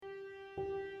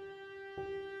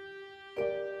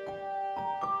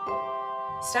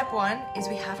Step one is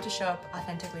we have to show up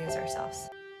authentically as ourselves.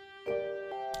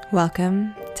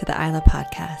 Welcome to the Isla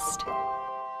Podcast.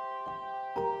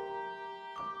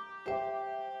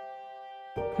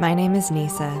 My name is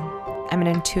Nisa. I'm an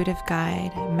intuitive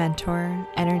guide, mentor,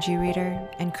 energy reader,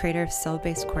 and creator of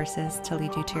soul-based courses to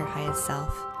lead you to your highest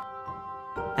self.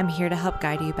 I'm here to help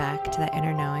guide you back to that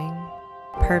inner knowing,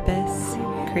 purpose,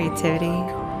 creativity,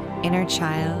 inner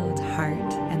child,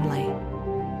 heart, and light.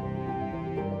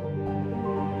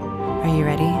 Are you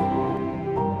ready?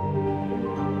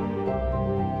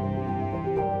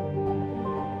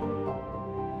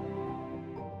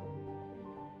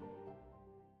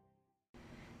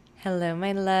 Hello,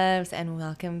 my loves, and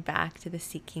welcome back to the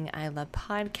Seeking Isla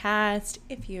podcast.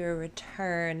 If you're a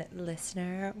return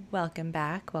listener, welcome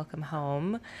back, welcome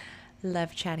home.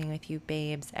 Love chatting with you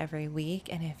babes every week.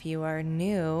 And if you are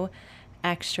new,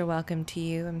 extra welcome to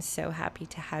you. I'm so happy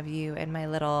to have you in my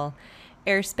little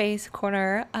airspace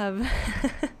corner of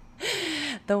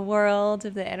the world,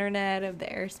 of the internet, of the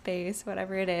airspace,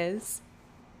 whatever it is.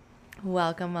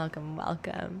 Welcome, welcome,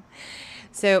 welcome.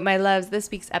 So my loves,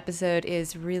 this week's episode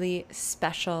is really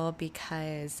special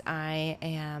because I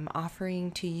am offering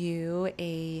to you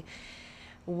a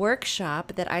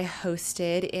workshop that I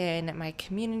hosted in my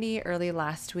community early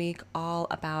last week, all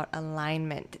about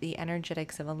alignment, the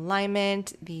energetics of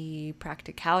alignment, the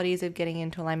practicalities of getting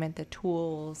into alignment, the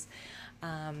tools.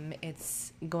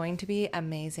 It's going to be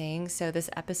amazing. So this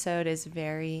episode is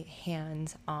very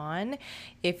hands-on.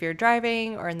 If you're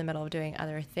driving or in the middle of doing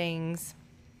other things,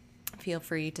 feel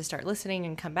free to start listening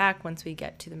and come back once we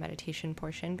get to the meditation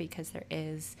portion, because there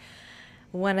is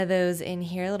one of those in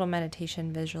here, a little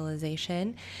meditation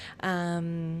visualization.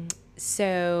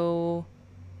 So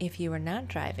if you are not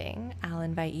driving, I'll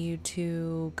invite you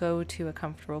to go to a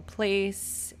comfortable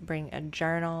place, bring a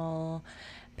journal,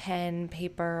 pen,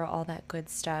 paper, all that good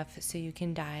stuff, so you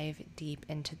can dive deep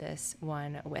into this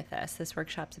one with us. This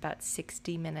workshop's about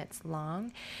 60 minutes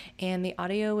long, and the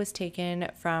audio was taken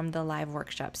from the live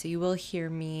workshop. So you will hear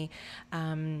me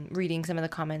reading some of the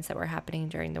comments that were happening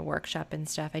during the workshop and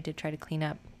stuff. I did try to clean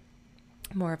up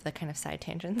more of the kind of side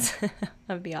tangents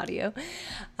of the audio.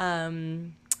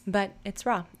 But it's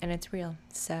raw and it's real.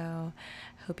 So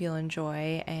hope you'll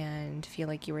enjoy and feel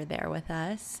like you were there with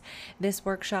us. This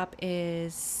workshop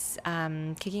is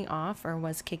kicking off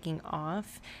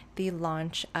the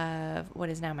launch of what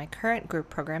is now my current group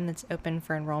program that's open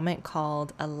for enrollment,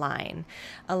 called Align.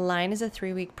 Align is a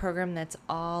 3-week program that's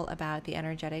all about the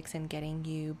energetics and getting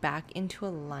you back into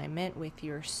alignment with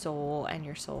your soul and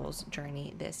your soul's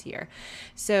journey this year.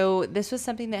 So this was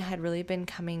something that had really been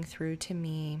coming through to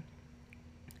me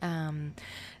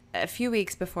a few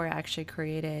weeks before I actually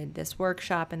created this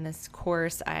workshop and this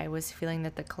course. I was feeling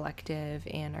that the collective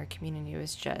and our community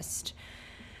was just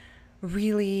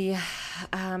really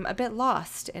a bit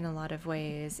lost in a lot of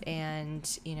ways.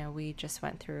 And, we just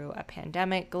went through a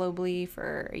pandemic globally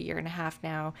for a year and a half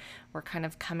now. We're kind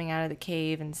of coming out of the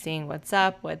cave and seeing what's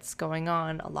up, what's going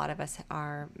on. A lot of us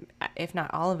are, if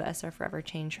not all of us, are forever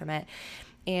changed from it.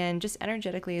 And just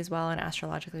energetically as well, and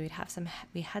astrologically,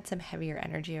 we had some heavier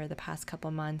energy over the past couple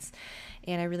months,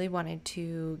 and I really wanted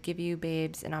to give you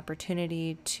babes an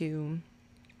opportunity to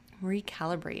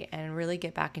recalibrate and really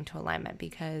get back into alignment,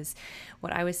 because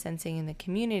what I was sensing in the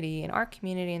community, in our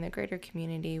community, in the greater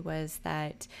community, was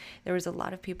that there was a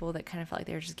lot of people that kind of felt like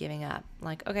they were just giving up,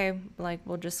 like, okay, like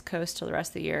we'll just coast till the rest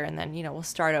of the year and then we'll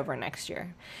start over next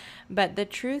year. But the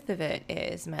truth of it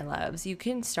is, my loves, you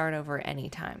can start over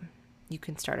anytime. You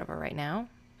can start over right now.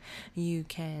 You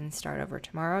can start over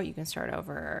tomorrow. You can start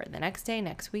over the next day,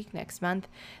 next week, next month.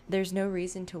 There's no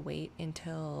reason to wait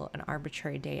until an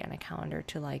arbitrary date on a calendar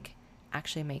to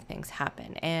actually make things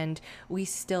happen. And we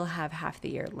still have half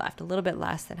the year left, a little bit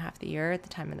less than half the year at the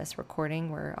time of this recording.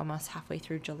 We're almost halfway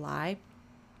through July.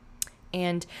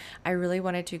 And I really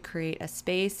wanted to create a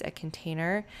space, a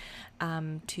container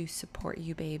to support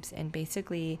you babes, and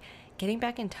basically getting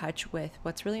back in touch with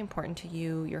what's really important to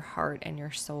you, your heart and your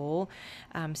soul,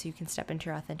 so you can step into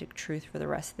your authentic truth for the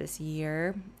rest of this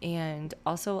year, and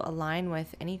also align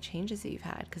with any changes that you've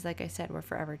had, because like I said, we're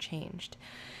forever changed.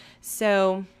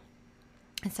 So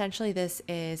essentially, this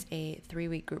is a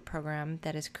 3-week group program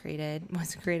that was created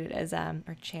as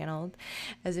or channeled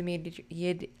as a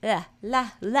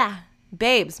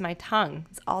babes, my tongue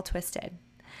is all twisted.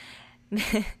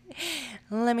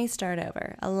 Let me start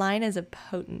over. Align is a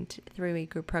potent 3-week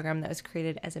group program that was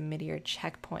created as a mid-year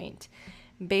checkpoint,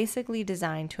 basically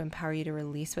designed to empower you to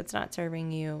release what's not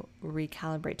serving you,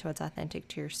 recalibrate to what's authentic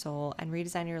to your soul, and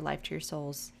redesign your life to your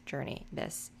soul's journey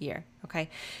this year. Okay.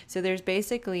 So there's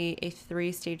basically a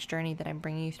 3-stage journey that I'm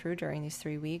bringing you through during these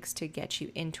 3 weeks to get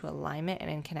you into alignment and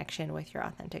in connection with your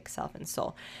authentic self and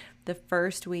soul. The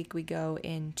first week we go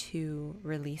into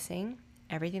releasing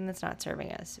everything that's not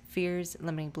serving us: fears,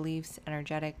 limiting beliefs,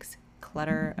 energetics,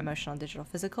 clutter, emotional, digital,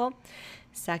 physical.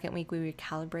 Second week, we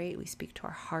recalibrate. We speak to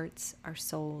our hearts, our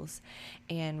souls,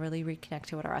 and really reconnect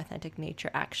to what our authentic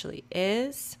nature actually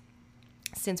is,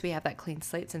 since we have that clean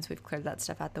slate, since we've cleared that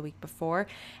stuff out the week before,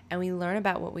 and we learn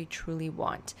about what we truly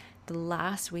want. The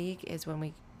last week is when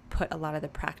we put a lot of the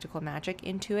practical magic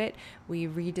into it. We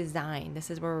redesign.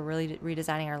 This is where we're really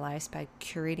redesigning our lives by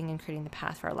curating and creating the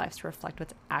path for our lives to reflect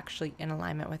what's actually in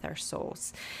alignment with our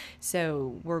souls.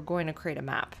 So we're going to create a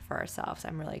map for ourselves.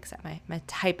 I'm really excited. My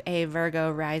type A Virgo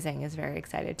rising is very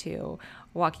excited to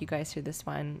walk you guys through this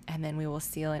one, and then we will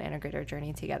seal and integrate our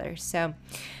journey together. So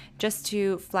just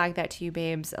to flag that to you,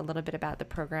 babes, a little bit about the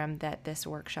program that this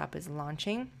workshop is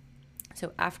launching.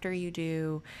 So after you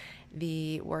do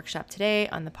the workshop today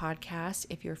on the podcast,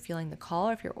 if you're feeling the call,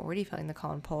 or if you're already feeling the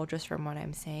call and pull just from what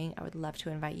I'm saying, I would love to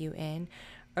invite you in.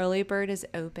 Early bird is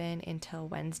open until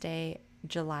Wednesday,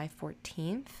 July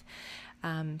 14th.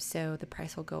 So the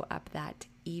price will go up that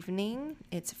evening.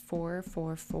 It's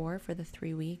 $444 for the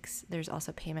 3 weeks. There's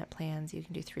also payment plans. You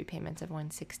can do 3 payments of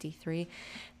 $163.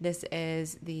 This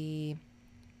is the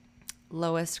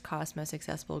lowest cost, most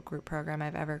accessible group program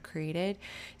I've ever created.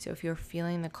 So if you're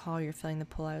feeling the call, you're feeling the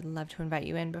pull, I would love to invite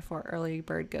you in before early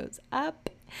bird goes up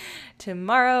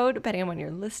tomorrow, depending on when you're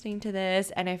listening to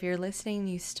this. And if you're listening,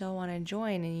 you still want to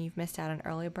join and you've missed out on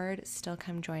early bird, still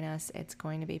come join us. It's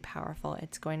going to be powerful.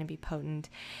 It's going to be potent.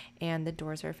 And the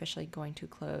doors are officially going to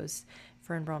close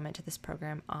for enrollment to this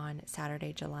program on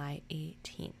Saturday, July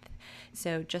 18th.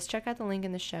 So just check out the link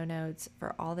in the show notes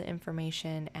for all the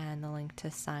information and the link to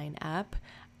sign up.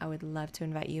 I would love to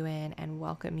invite you in and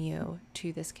welcome you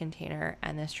to this container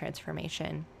and this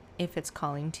transformation if it's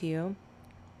calling to you.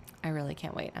 I really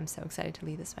can't wait. I'm so excited to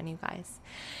lead this one, you guys.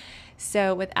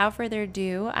 So without further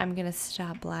ado, I'm going to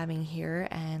stop blabbing here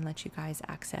and let you guys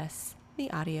access the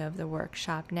audio of the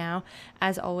workshop now.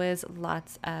 As always,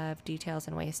 lots of details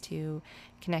and ways to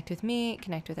connect with me,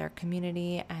 connect with our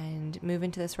community, and move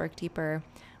into this work deeper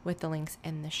with the links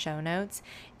in the show notes.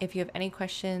 If you have any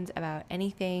questions about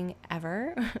anything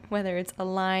ever, whether it's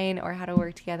Align or how to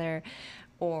work together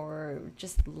or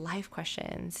just life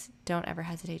questions, don't ever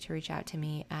hesitate to reach out to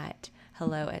me at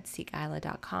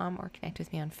hello@seekisla.com or connect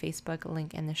with me on Facebook,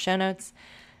 link in the show notes,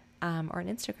 or on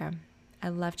Instagram. I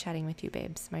love chatting with you,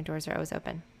 babes. My doors are always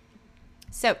open.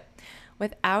 So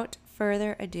without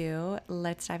further ado,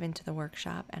 let's dive into the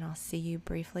workshop and I'll see you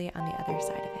briefly on the other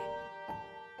side of it.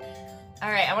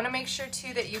 All right, I want to make sure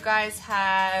too that you guys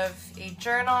have a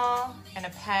journal and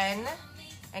a pen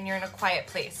and you're in a quiet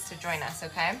place to join us,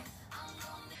 okay?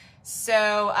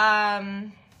 So,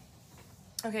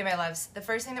 okay, my loves, the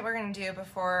first thing that we're going to do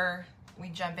before we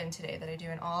jump in today, that I do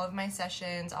in all of my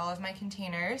sessions, all of my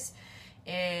containers,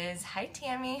 is, hi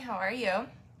Tammy, how are you?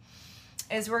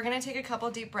 Is we're going to take a couple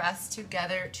deep breaths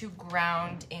together to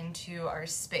ground into our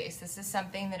space. This is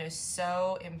something that is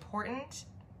so important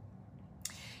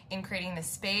in creating the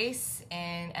space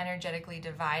and energetically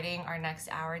dividing our next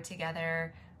hour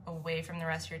together away from the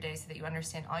rest of your day so that you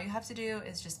understand all you have to do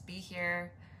is just be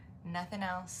here, nothing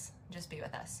else, just be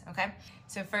with us, okay?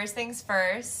 So first things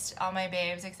first, all my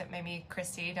babes, except maybe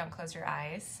Christy, don't close your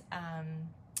eyes.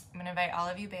 I'm gonna invite all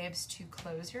of you babes to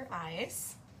close your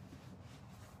eyes.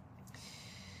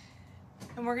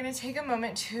 And we're gonna take a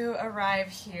moment to arrive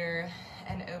here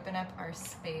and open up our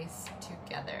space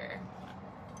together.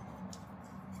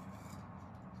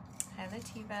 Hi,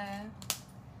 Lativa.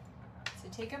 So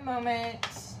take a moment,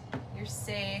 you're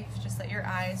safe, just let your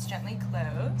eyes gently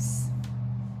close.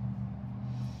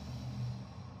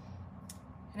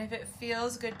 And if it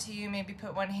feels good to you, maybe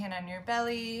put one hand on your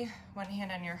belly, one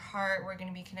hand on your heart. We're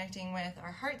gonna be connecting with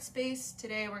our heart space.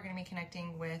 Today, we're gonna be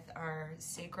connecting with our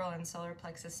sacral and solar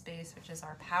plexus space, which is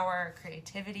our power, our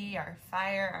creativity, our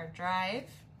fire, our drive.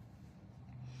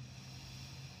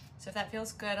 So if that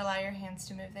feels good, allow your hands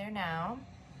to move there now.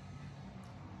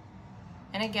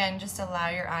 And again, just allow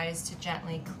your eyes to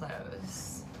gently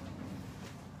close.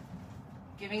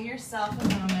 Giving yourself a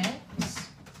moment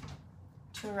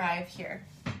to arrive here.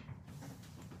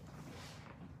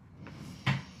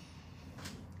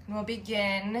 And we'll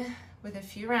begin with a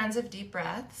few rounds of deep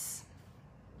breaths.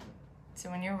 So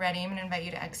when you're ready, I'm going to invite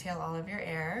you to exhale all of your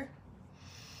air.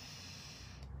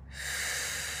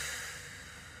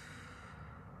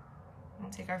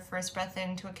 We'll take our first breath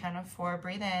in to a count of 4.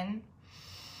 Breathe in.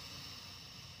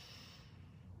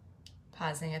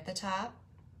 Pausing at the top.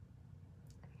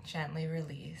 Gently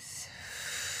release.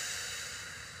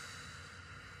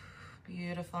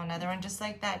 Beautiful. Another one just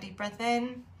like that. Deep breath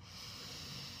in.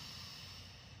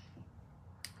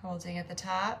 Holding at the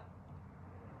top.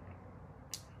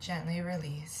 Gently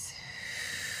release.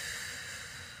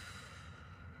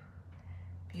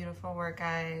 Beautiful work,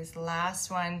 guys.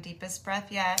 Last one. Deepest breath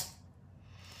yet.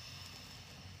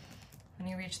 When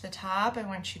you reach the top, I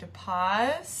want you to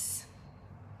pause.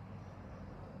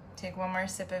 Take one more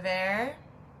sip of air.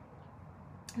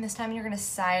 And this time you're gonna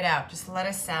sigh it out. Just let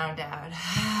a sound out.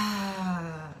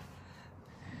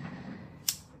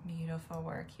 Beautiful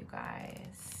work, you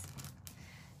guys.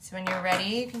 So when you're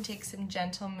ready, you can take some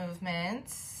gentle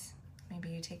movements. Maybe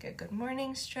you take a good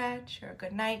morning stretch or a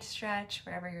good night stretch,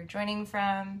 wherever you're joining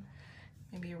from.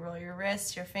 Maybe you roll your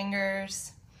wrists, your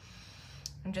fingers.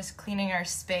 I'm just cleaning our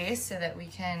space so that we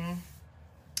can,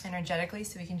 energetically,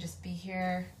 so we can just be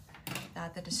here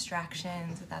without the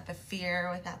distractions, without the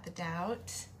fear, without the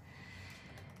doubt.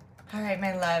 All right,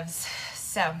 my loves.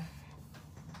 So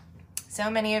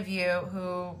many of you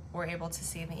who were able to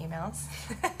see the emails,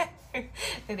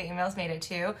 the emails made it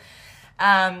too,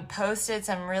 posted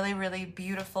some really, really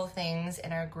beautiful things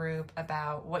in our group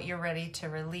about what you're ready to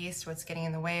release, what's getting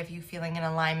in the way of you feeling in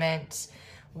alignment,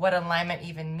 what alignment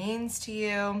even means to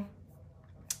you.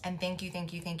 And thank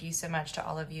you so much to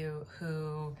all of you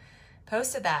who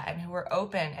posted that and who were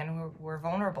open and who were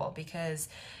vulnerable, because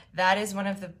that is one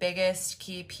of the biggest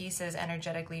key pieces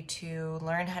energetically to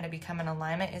learn how to become in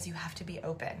alignment is you have to be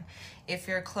open. If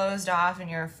you're closed off and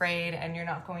you're afraid and you're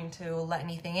not going to let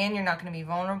anything in, you're not going to be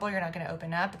vulnerable, you're not going to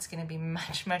open up, it's going to be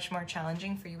much, much more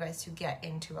challenging for you guys to get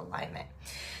into alignment.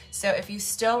 So if you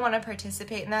still want to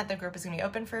participate in that, the group is going to be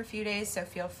open for a few days, so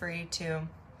feel free to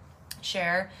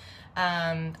share.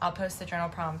 I'll post the journal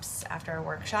prompts after our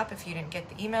workshop if you didn't get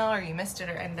the email or you missed it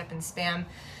or ended up in spam.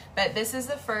 But this is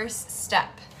the first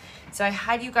step. So I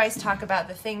had you guys talk about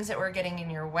the things that were getting in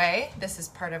your way. This is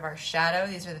part of our shadow.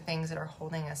 These are the things that are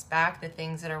holding us back, the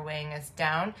things that are weighing us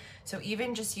down. So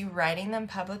even just you writing them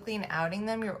publicly and outing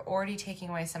them, you're already taking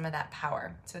away some of that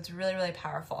power. So it's really, really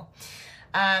powerful.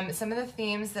 Some of the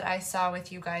themes that I saw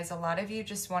with you guys, a lot of you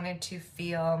just wanted to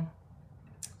feel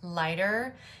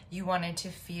lighter. You wanted to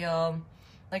feel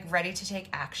like ready to take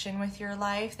action with your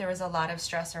life. There was a lot of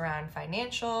stress around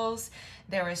financials.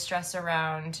 There was stress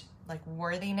around like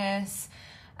worthiness,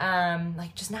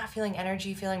 like just not feeling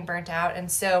energy, feeling burnt out. And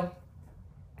so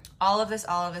all of this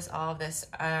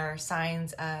are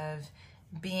signs of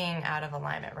being out of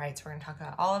alignment, right? So we're gonna talk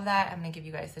about all of that. I'm gonna give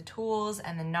you guys the tools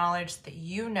and the knowledge that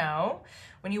you know.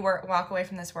 When you walk away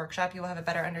from this workshop, you will have a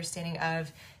better understanding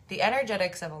of the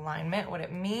energetics of alignment, what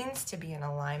it means to be in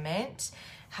alignment,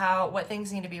 what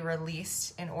things need to be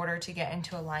released in order to get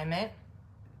into alignment,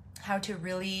 how to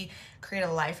really create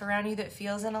a life around you that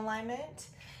feels in alignment,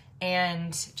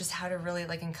 and just how to really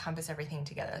like encompass everything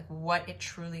together, like what it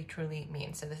truly, truly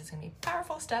means. So this is gonna be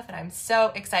powerful stuff and I'm so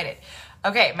excited.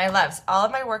 Okay, my loves, all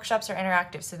of my workshops are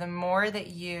interactive. So the more that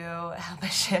you help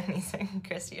us ship me,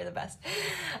 Christy, you're the best.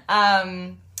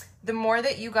 The more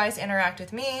that you guys interact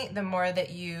with me, the more that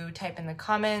you type in the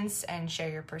comments and share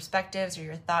your perspectives or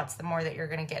your thoughts, the more that you're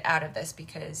going to get out of this,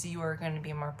 because you are going to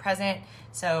be more present.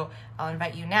 So I'll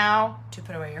invite you now to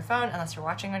put away your phone, unless you're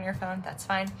watching on your phone, that's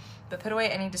fine. But put away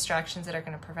any distractions that are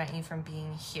going to prevent you from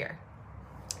being here.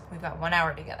 We've got 1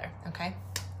 hour together, okay?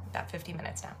 About 50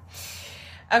 minutes now.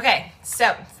 Okay,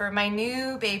 so for my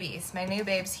new babies, my new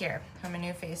babes here, who I'm a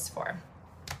new face for.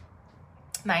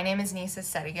 My name is Nisa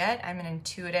Setiget. I'm an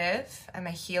intuitive, I'm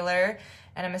a healer,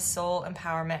 and I'm a soul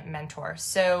empowerment mentor.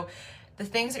 So the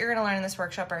things that you're gonna learn in this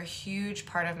workshop are a huge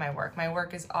part of my work. My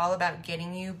work is all about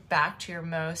getting you back to your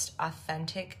most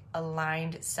authentic,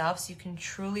 aligned self so you can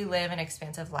truly live an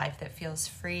expansive life that feels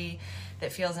free,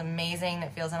 that feels amazing,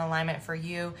 that feels in alignment for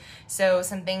you. So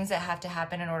some things that have to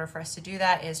happen in order for us to do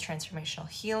that is transformational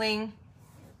healing,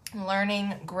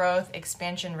 learning, growth,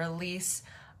 expansion, release,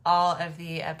 all of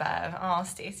the above. Oh,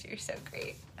 Stacey, you're so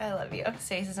great. I love you.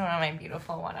 Stacey is one of my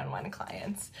beautiful one-on-one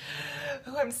clients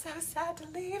who I'm so sad to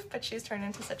leave, but she's turned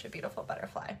into such a beautiful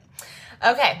butterfly.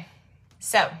 Okay,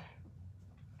 so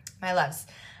my loves,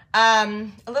 a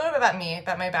little bit about me,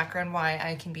 about my background, why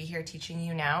I can be here teaching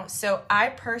you now. So I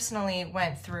personally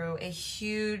went through a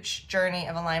huge journey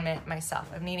of alignment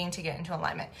myself, of needing to get into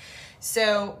alignment.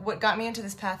 So what got me into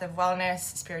this path of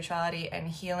wellness, spirituality, and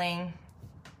healing,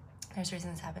 there's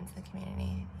reasons this happens in the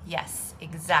community. Yes,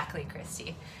 exactly,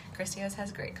 Christy. Christy always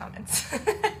has great comments.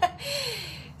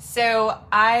 So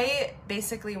I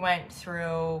basically went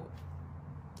through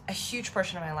a huge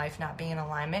portion of my life not being in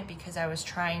alignment because I was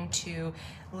trying to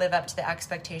live up to the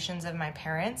expectations of my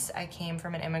parents. I came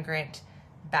from an immigrant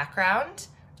background.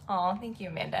 Oh, thank you,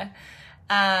 Amanda.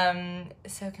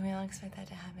 So can we all expect that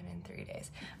to happen in 3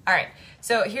 days? All right.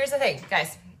 So here's the thing,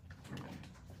 guys.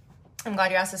 I'm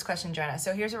glad you asked this question, Joanna.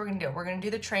 So here's what we're going to do. We're going to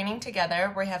do the training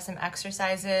together. We have some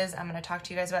exercises. I'm going to talk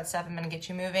to you guys about stuff. I'm going to get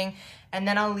you moving. And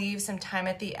then I'll leave some time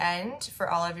at the end for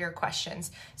all of your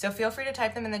questions. So feel free to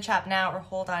type them in the chat now or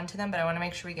hold on to them, but I want to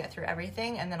make sure we get through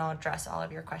everything, and then I'll address all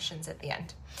of your questions at the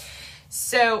end.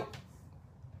 So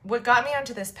what got me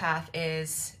onto this path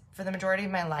is, for the majority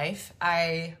of my life,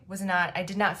 I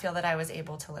did not feel that I was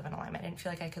able to live in alignment. I didn't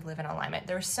feel like I could live in alignment.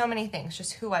 There were so many things,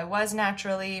 just who I was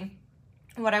naturally,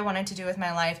 what I wanted to do with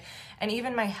my life, and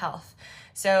even my health.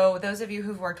 So those of you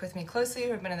who've worked with me closely,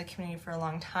 who have been in the community for a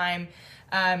long time,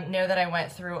 know that I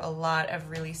went through a lot of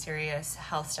really serious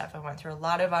health stuff. I went through a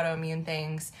lot of autoimmune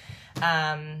things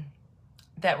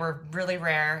that were really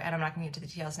rare, and I'm not going to get to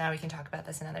the details now. We can talk about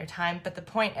this another time. But the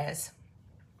point is,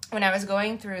 when I was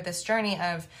going through this journey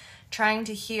of trying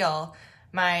to heal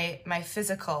my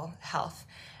physical health,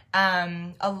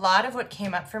 a lot of what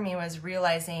came up for me was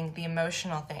realizing the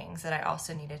emotional things that I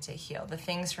also needed to heal, the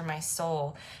things for my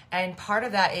soul. And part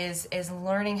of that is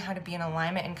learning how to be in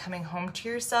alignment and coming home to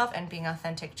yourself and being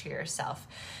authentic to yourself.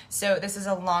 So this is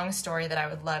a long story that I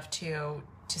would love to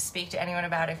speak to anyone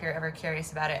about if you're ever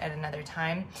curious about it at another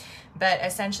time. But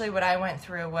essentially what I went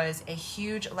through was a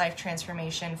huge life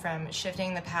transformation from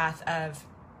shifting the path of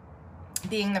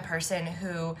being the person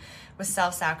who was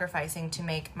self-sacrificing to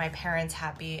make my parents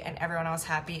happy and everyone else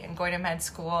happy, and going to med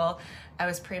school. I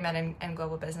was pre-med and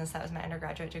global business. That was my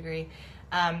undergraduate degree.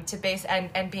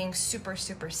 And being super,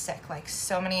 super sick, like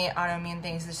so many autoimmune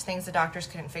things, there's things the doctors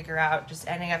couldn't figure out, just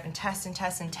ending up in tests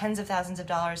and tens of thousands of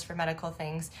dollars for medical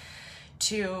things,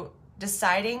 to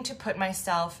deciding to put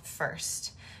myself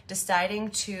first, deciding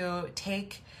to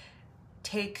take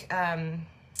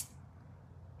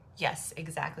yes,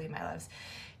 exactly, my loves.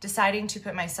 Deciding to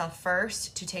put myself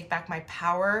first, to take back my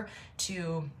power,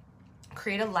 to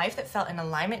create a life that felt in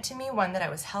alignment to me, one that I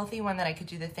was healthy, one that I could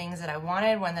do the things that I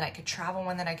wanted, one that I could travel,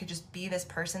 one that I could just be this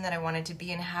person that I wanted to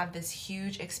be and have this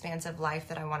huge, expansive life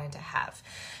that I wanted to have.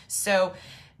 So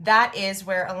that is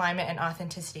where alignment and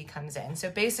authenticity comes in. So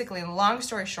basically, long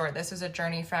story short, this was a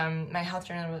journey from, my health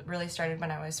journey really started when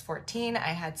I was 14. I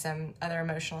had some other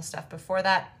emotional stuff before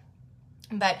that.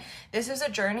 But this was a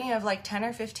journey of like 10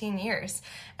 or 15 years.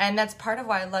 And that's part of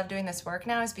why I love doing this work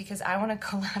now, is because I want to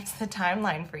collapse the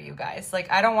timeline for you guys.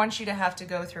 Like, I don't want you to have to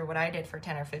go through what I did for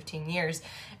 10 or 15 years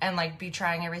and like be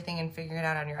trying everything and figuring it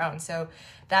out on your own. So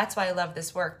that's why I love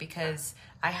this work, because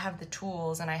I have the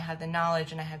tools and I have the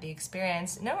knowledge and I have the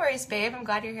experience. No worries, babe. I'm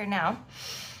glad you're here now.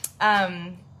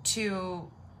 To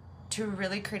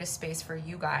really create a space for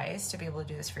you guys to be able to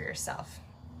do this for yourself.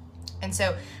 And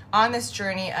so on this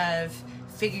journey of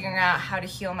figuring out how to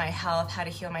heal my health, how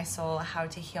to heal my soul, how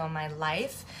to heal my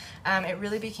life, it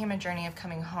really became a journey of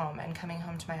coming home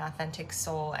to my authentic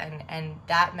soul. And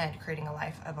that meant creating a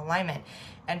life of alignment.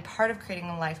 And part of creating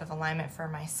a life of alignment for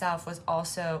myself was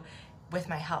also with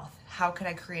my health. How could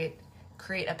I create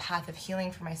a path of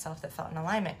healing for myself that felt in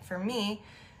alignment? For me,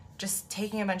 just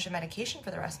taking a bunch of medication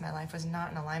for the rest of my life was not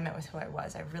in alignment with who I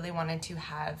was. I really wanted to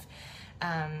have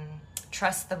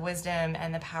trust the wisdom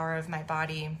and the power of my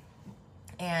body,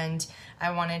 and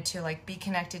I wanted to like be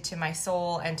connected to my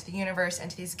soul and to the universe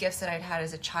and to these gifts that I'd had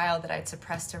as a child that I'd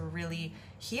suppressed to really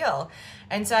heal.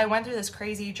 And so I went through this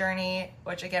crazy journey,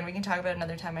 which again we can talk about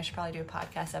another time. I should probably do a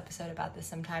podcast episode about this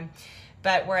sometime,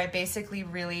 but where I basically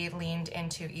really leaned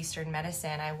into Eastern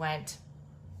medicine. I went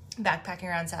backpacking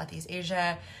around Southeast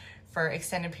Asia for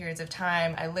extended periods of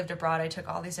time. I lived abroad. I took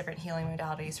all these different healing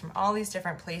modalities from all these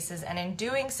different places. And in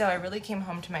doing so, I really came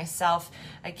home to myself.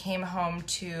 I came home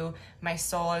to my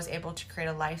soul. I was able to create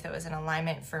a life that was in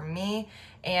alignment for me.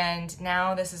 And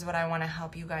now this is what I want to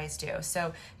help you guys do.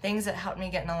 So things that helped me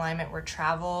get in alignment were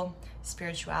travel,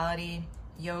 spirituality,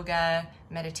 yoga,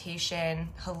 meditation,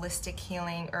 holistic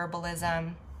healing,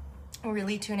 herbalism,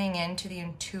 really tuning into the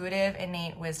intuitive,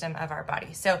 innate wisdom of our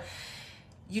body. So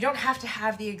you don't have to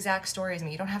have the exact story as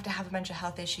me. You don't have to have a bunch of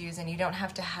health issues, and you don't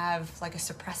have to have like a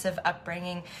suppressive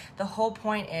upbringing. The whole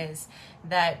point is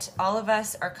that all of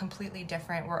us are completely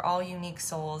different. We're all unique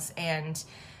souls. And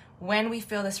when we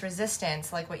feel this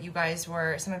resistance, like what you guys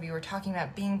were, some of you were talking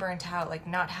about, being burnt out, like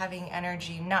not having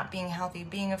energy, not being healthy,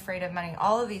 being afraid of money,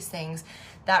 all of these things,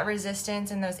 that resistance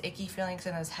and those icky feelings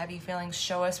and those heavy feelings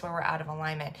show us where we're out of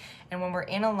alignment. And when we're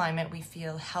in alignment, we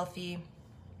feel healthy,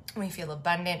 We feel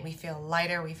abundant, we feel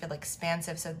lighter, we feel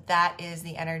expansive. So that is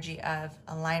the energy of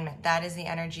alignment. That is the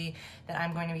energy that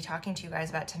I'm going to be talking to you guys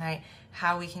about tonight,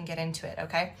 how we can get into it,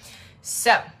 okay?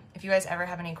 So if you guys ever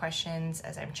have any questions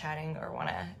as I'm chatting or want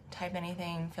to type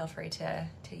anything, feel free to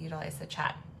utilize the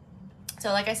chat. So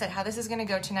like I said, how this is going to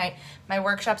go tonight, my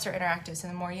workshops are interactive. So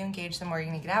the more you engage, the more you're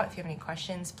going to get out. If you have any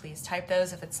questions, please type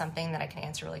those. If it's something that I can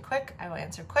answer really quick, I will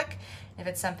answer quick. If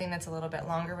it's something that's a little bit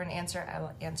longer of an answer, I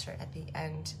will answer at the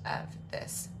end of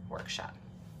this workshop.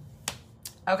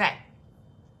 Okay,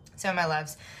 so my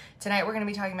loves, tonight we're going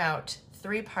to be talking about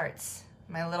 3 parts,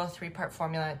 my little 3-part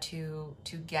formula to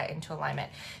get into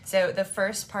alignment. So the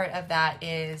first part of that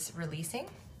is releasing.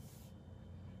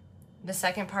 The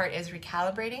second part is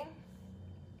recalibrating.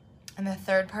 And the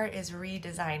third part is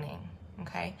redesigning,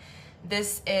 okay?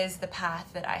 This is the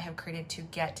path that I have created to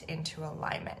get into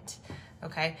alignment,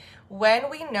 okay? When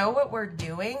we know what we're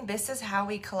doing, this is how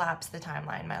we collapse the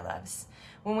timeline, my loves.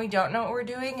 When we don't know what we're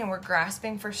doing and we're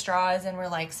grasping for straws and we're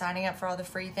like signing up for all the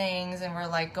free things and we're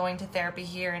like going to therapy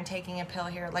here and taking a pill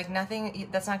here, like nothing,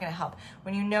 that's not gonna help.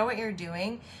 When you know what you're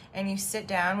doing and you sit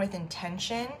down with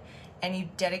intention and you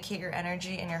dedicate your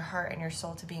energy and your heart and your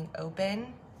soul to being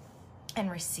open and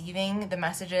receiving the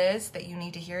messages that you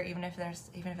need to hear, even if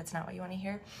it's not what you want to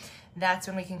hear, that's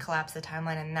when we can collapse the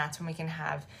timeline, and that's when we can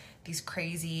have these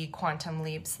crazy quantum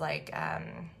leaps. Like,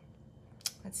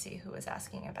 let's see, who was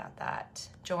asking about that?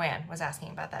 Joanne was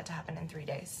asking about that to happen in 3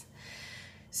 days.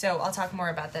 So I'll talk more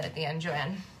about that at the end,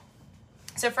 Joanne.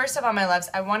 So first of all, my loves,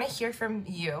 I want to hear from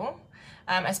you,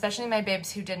 especially my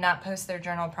babes who did not post their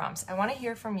journal prompts. I want to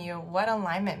hear from you what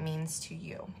alignment means to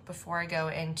you before I go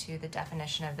into the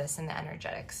definition of this and the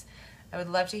energetics. I would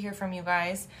love to hear from you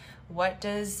guys. What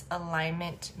does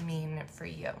alignment mean for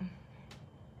you?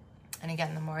 And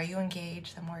again, the more you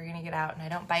engage, the more you're going to get out, and I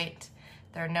don't bite.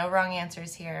 There are no wrong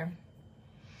answers here.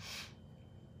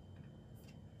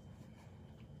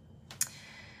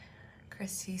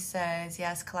 Christy says,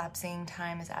 yes, collapsing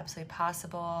time is absolutely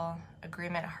possible.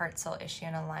 Agreement, heart, soul, issue,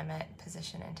 and alignment,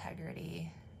 position,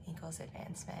 integrity equals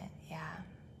advancement. Yeah.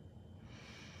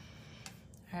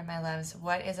 All right, my loves,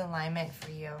 what is alignment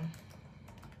for you?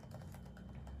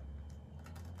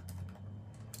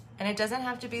 And it doesn't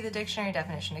have to be the dictionary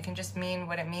definition. It can just mean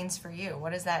what it means for you.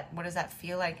 What does that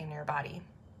feel like in your body?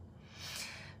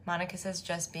 Monica says,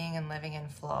 just being and living in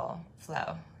flow.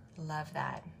 Love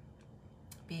that.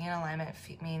 Being in alignment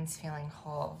means feeling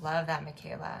whole. Love that,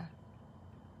 Michaela.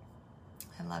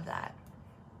 I love that.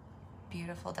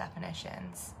 Beautiful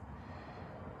definitions.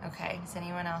 Okay, does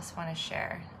anyone else want to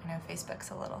share? I know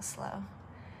Facebook's a little slow.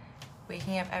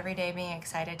 Waking up every day being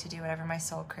excited to do whatever my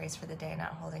soul craves for the day,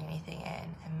 not holding anything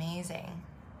in. Amazing.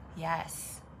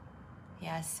 Yes.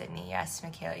 Yes, Sydney. Yes,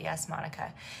 Michaela. Yes,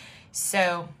 Monica.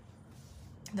 So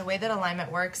the way that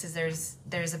alignment works is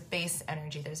there's a base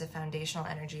energy, there's a foundational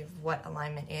energy of what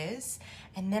alignment is,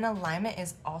 and then alignment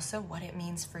is also what it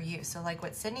means for you. So like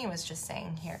what Sydney was just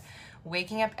saying here,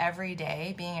 waking up every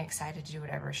day being excited to do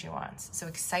whatever she wants. So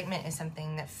excitement is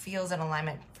something that feels in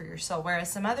alignment for your soul,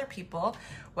 whereas some other people,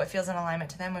 what feels in alignment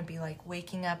to them would be like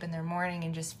waking up in their morning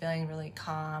and just feeling really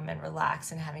calm and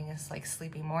relaxed and having this like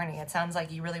sleepy morning. It sounds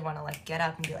like you really want to like get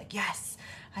up and be like, yes,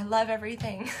 I love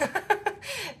everything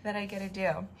that I get to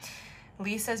do.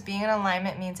 Lee says, being in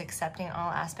alignment means accepting all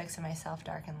aspects of myself,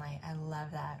 dark and light. I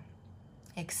love that.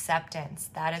 Acceptance,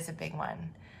 that is a big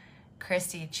one.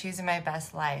 Christy, choosing my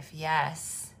best life.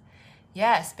 Yes.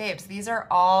 Yes, babes, these are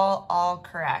all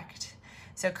correct.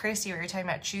 So Christy, we were talking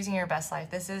about choosing your best life.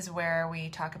 This is where we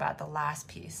talk about the last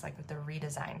piece, like with the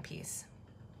redesign piece.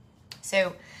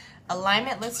 So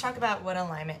alignment, let's talk about what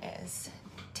alignment is.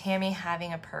 Tammy,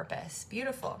 having a purpose.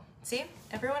 Beautiful. See,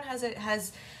 everyone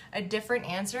has a different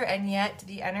answer, and yet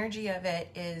the energy of it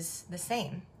is the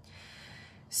same.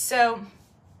 So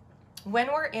when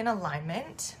we're in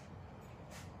alignment,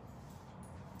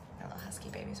 my little husky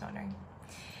baby's wondering.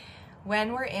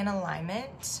 When we're in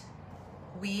alignment,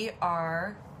 we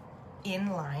are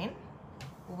in line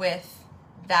with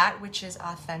that which is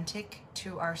authentic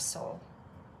to our soul.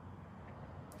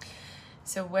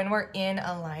 So when we're in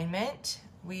alignment,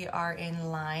 we are in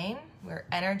line, we're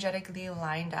energetically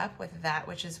lined up with that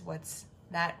which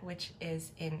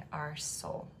is in our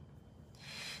soul.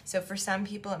 So for some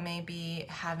people, it may be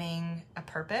having a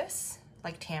purpose,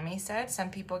 like Tammy said. Some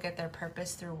people get their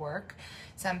purpose through work.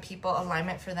 Some people,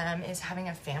 alignment for them is having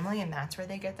a family, and that's where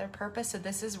they get their purpose. So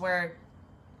this is where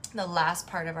the last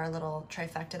part of our little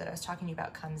trifecta that I was talking to you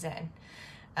about comes in,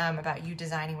 about you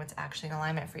designing what's actually in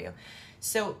alignment for you.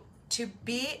 So to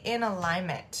be in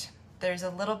alignment, there's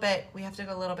we have to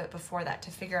go a little bit before that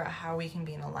to figure out how we can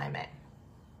be in alignment.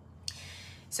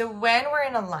 So when we're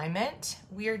in alignment,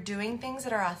 we are doing things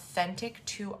that are authentic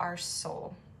to our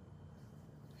soul.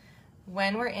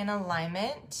 When we're in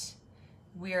alignment,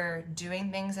 we're doing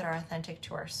things that are authentic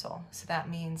to our soul. So that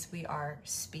means we are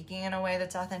speaking in a way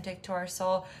that's authentic to our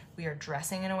soul. We are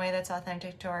dressing in a way that's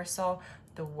authentic to our soul.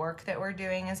 The work that we're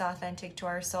doing is authentic to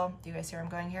our soul. Do you guys see where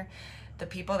I'm going here? The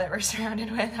people that we're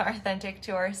surrounded with are authentic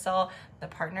to our soul. The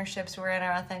partnerships we're in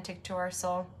are authentic to our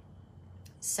soul.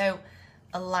 So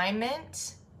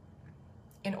alignment,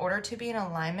 in order to be in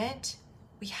alignment,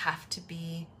 we have to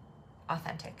be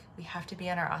authentic. We have to be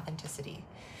in our authenticity.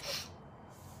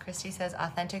 Christy says,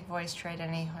 authentic voice, true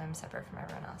identity, who I'm separate from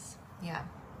everyone else. Yeah.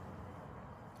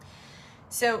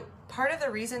 So part of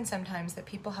the reason sometimes that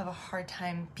people have a hard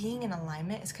time being in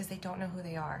alignment is because they don't know who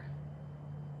they are.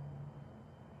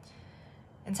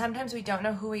 And sometimes we don't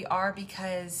know who we are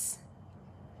because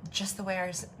just the way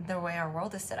our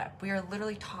world is set up. We are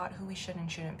literally taught who we should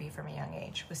and shouldn't be from a young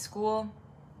age. With school,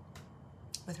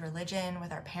 with religion,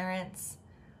 with our parents,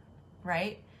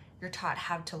 right? You're taught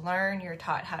how to learn, you're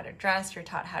taught how to dress, you're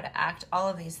taught how to act, all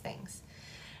of these things.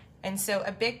 And so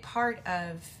a big part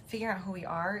of figuring out who we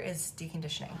are is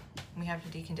deconditioning. We have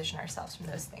to decondition ourselves from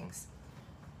those things.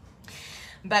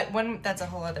 But that's a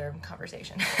whole other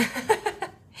conversation.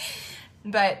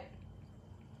 But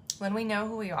when we know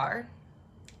who we are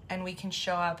and we can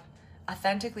show up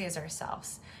authentically as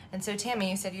ourselves. And so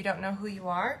Tammy, you said you don't know who you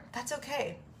are. That's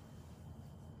okay.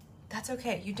 That's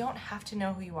okay. You don't have to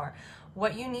know who you are.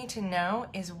 What you need to know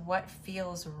is what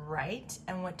feels right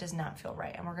and what does not feel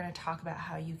right. And we're going to talk about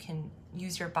how you can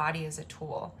use your body as a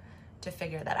tool to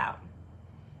figure that out.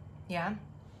 Yeah?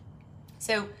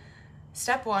 So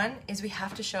step one is we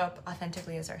have to show up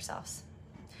authentically as ourselves.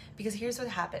 Because here's what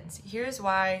happens. Here's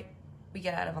why we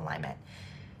get out of alignment.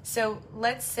 So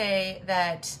let's say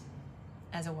that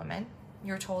as a woman,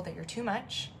 you're told that you're too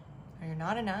much, or you're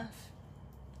not enough,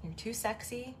 you're too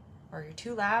sexy, or you're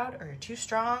too loud, or you're too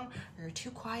strong, or you're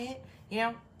too quiet. You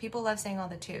know, people love saying all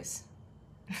the twos.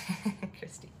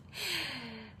 Christy.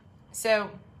 So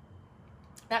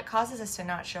that causes us to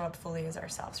not show up fully as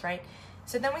ourselves, right?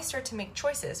 So then we start to make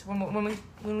choices.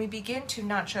 When we begin to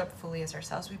not show up fully as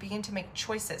ourselves, we begin to make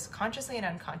choices, consciously and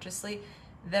unconsciously,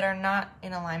 that are not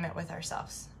in alignment with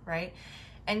ourselves, right?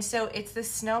 And so it's this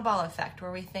snowball effect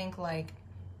where we think like,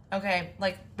 okay,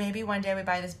 like maybe one day we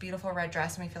buy this beautiful red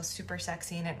dress and we feel super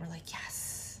sexy in it and we're like,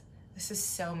 yes, this is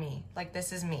so me. Like,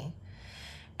 this is me.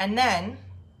 And then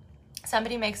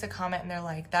somebody makes a comment and they're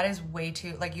like, that is way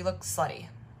too, like, you look slutty.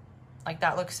 Like,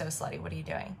 that looks so slutty. What are you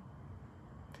doing?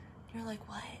 You're like,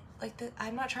 what? Like,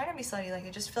 I'm not trying to be slutty. Like, I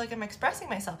just feel like I'm expressing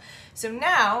myself. So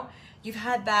now you've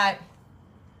had that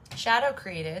shadow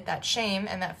created, that shame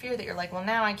and that fear that you're like, well,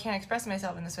 now I can't express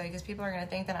myself in this way because people are going to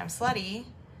think that I'm slutty.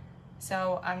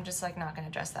 So I'm just like not going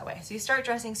to dress that way. So you start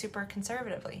dressing super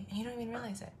conservatively and you don't even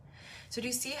realize it. So do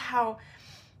you see how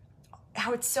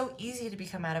it's so easy to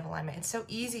become out of alignment? It's so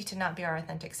easy to not be our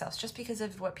authentic selves just because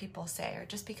of what people say or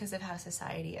just because of how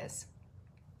society is.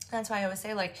 That's why I always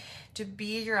say, like, to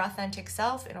be your authentic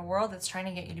self in a world that's trying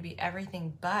to get you to be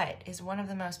everything but is one of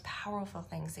the most powerful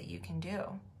things that you can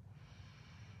do.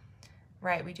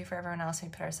 Right, we do for everyone else, we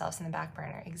put ourselves in the back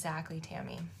burner. Exactly,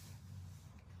 Tammy.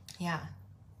 Yeah.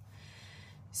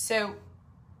 So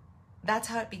that's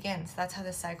how it begins. That's how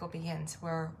this cycle begins,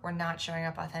 where we're not showing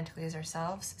up authentically as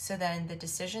ourselves. So then the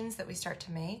decisions that we start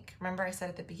to make, remember I said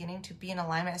at the beginning, to be in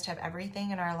alignment is to have everything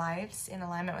in our lives in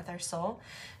alignment with our soul.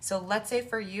 So let's say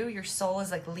for you, your soul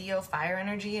is like Leo fire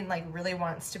energy and like really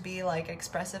wants to be like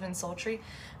expressive and sultry,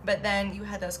 but then you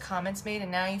had those comments made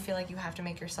and now you feel like you have to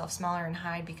make yourself smaller and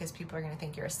hide because people are going to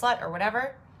think you're a slut or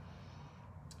whatever.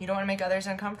 You don't want to make others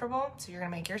uncomfortable, so you're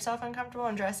going to make yourself uncomfortable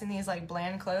and dress in these like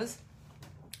bland clothes.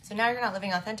 So now you're not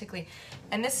living authentically.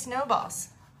 And this snowballs.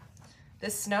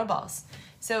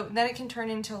 So then it can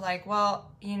turn into like, well,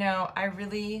 you know, I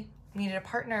really needed a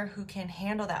partner who can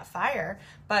handle that fire.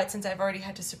 But since I've already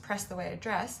had to suppress the way I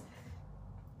dress,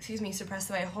 suppress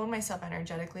the way I hold myself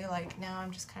energetically, like now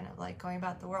I'm just kind of like going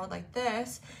about the world like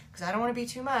this because I don't want to be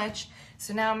too much.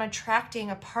 So now I'm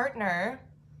attracting a partner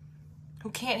who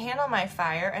can't handle my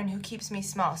fire and who keeps me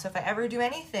small. So if I ever do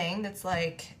anything that's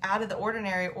like out of the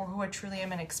ordinary or who I truly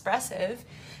am inexpressive,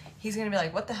 he's gonna be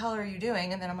like, what the hell are you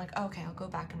doing? And then I'm like, okay, I'll go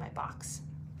back in my box.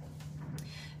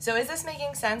 So is this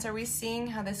making sense? Are we seeing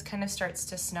how this kind of starts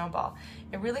to snowball?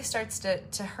 It really starts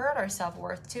to hurt our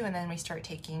self-worth too, and then we start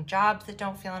taking jobs that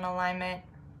don't feel in alignment.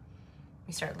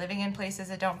 We start living in places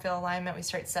that don't feel alignment. We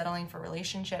start settling for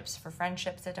relationships, for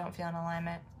friendships that don't feel in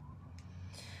alignment.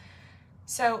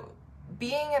 So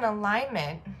being in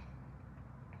alignment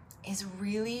is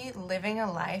really living a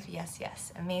life.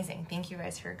 Yes, amazing. Thank you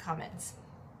guys for your comments.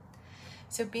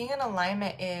 So being in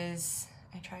alignment is,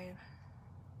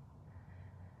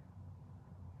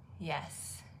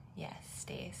 yes,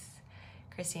 Stace.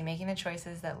 Christy, making the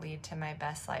choices that lead to my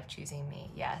best life, choosing me.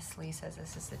 Yes, Lee says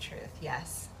this is the truth.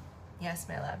 Yes,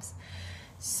 my loves.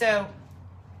 So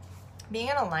being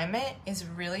in alignment is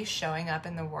really showing up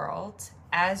in the world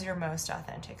as your most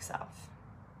authentic self.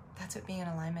 That's what being in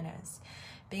alignment is.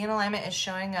 Being in alignment is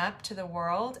showing up to the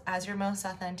world as your most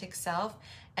authentic self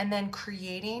and then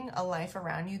creating a life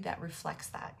around you that reflects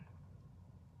that.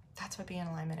 That's what being in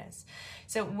alignment is.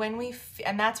 So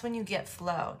and that's when you get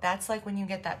flow. That's like when you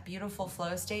get that beautiful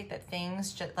flow state that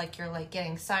things just like you're like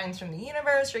getting signs from the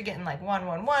universe. You're getting like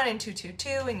 111 and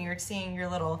 222, and you're seeing your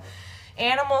little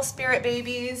animal spirit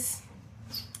babies,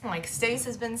 like Stace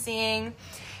has been seeing.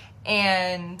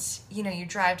 And you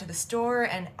drive to the store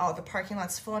and the parking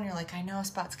lot's full, and you're like, I know a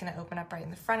spot's gonna open up right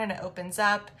in the front, and it opens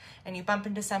up, and you bump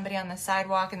into somebody on the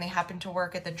sidewalk and they happen to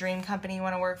work at the dream company you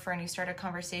want to work for, and you start a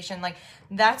conversation. Like,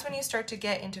 that's when you start to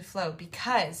get into flow,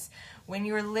 because when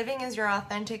you're living as your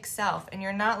authentic self and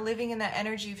you're not living in that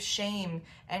energy of shame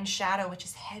and shadow, which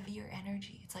is heavier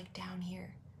energy, it's like down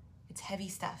here, it's heavy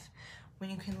stuff. When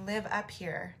you can live up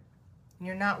here and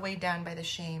you're not weighed down by the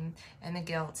shame and the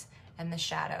guilt and the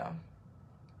shadow,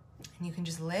 and you can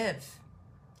just live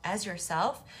as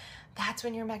yourself, that's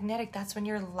when you're magnetic. That's when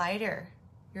you're lighter.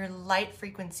 Your light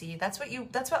frequency. That's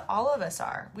what all of us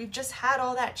are. We've just had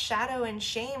all that shadow and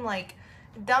shame like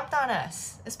dumped on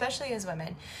us, especially as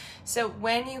women. So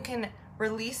when you can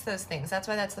release those things, that's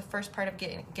why that's the first part of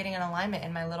getting in alignment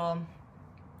in my little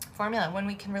formula. When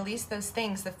we can release those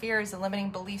things, the fears, the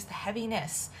limiting beliefs, the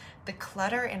heaviness, the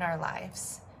clutter in our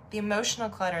lives, the emotional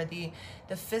clutter, the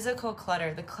physical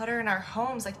clutter, the clutter in our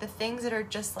homes, like the things that are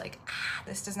just like,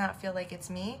 this does not feel like it's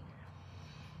me.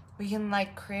 We can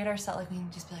like create ourselves, like we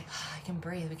can just be like, I can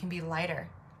breathe, we can be lighter.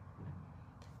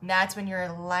 And that's when you're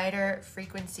a lighter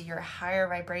frequency, you're a higher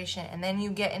vibration, and then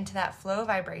you get into that flow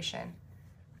vibration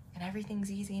and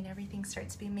everything's easy and everything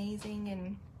starts to be amazing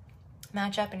and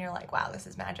match up, and you're like, wow, this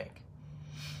is magic.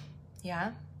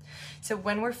 Yeah? So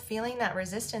when we're feeling that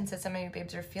resistance that some of you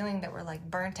babes are feeling, that we're like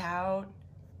burnt out,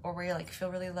 or where you like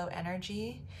feel really low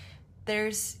energy,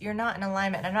 you're not in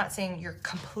alignment. I'm not saying you're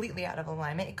completely out of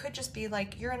alignment. It could just be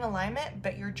like you're in alignment,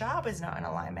 but your job is not in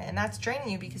alignment, and that's draining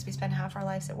you because we spend half our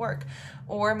lives at work.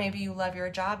 Or maybe you love your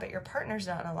job, but your partner's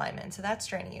not in alignment, so that's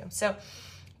draining you. So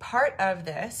part of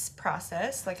this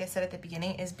process, like I said at the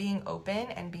beginning, is being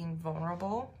open and being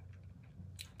vulnerable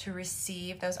to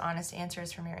receive those honest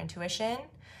answers from your intuition,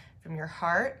 from your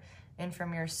heart, and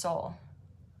from your soul.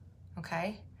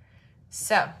 Okay?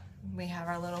 So we have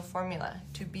our little formula.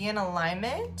 To be in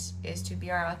alignment is to be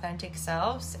our authentic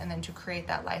selves, and then to create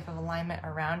that life of alignment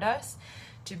around us.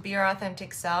 To be our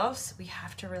authentic selves, we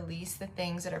have to release the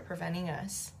things that are preventing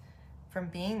us from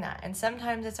being that. And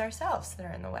sometimes it's ourselves that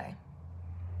are in the way.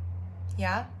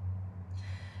 Yeah?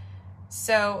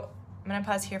 So I'm gonna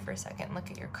pause here for a second and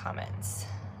look at your comments.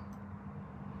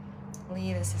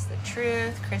 Lee, this is the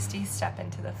truth. Christy, step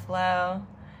into the flow.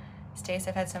 Stace,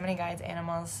 I've had so many guides,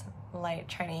 animals, light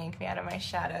trying to yank me out of my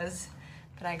shadows,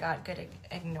 but I got good at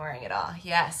ignoring it all.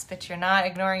 Yes, but you're not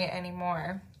ignoring it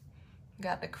anymore. You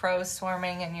got the crows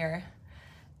swarming and your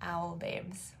owl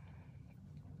babes.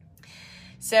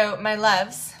 So my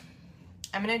loves,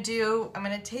 I'm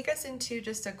gonna take us into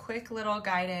just a quick little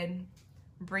guided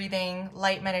breathing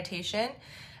light meditation.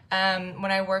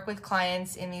 When I work with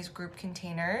clients in these group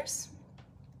containers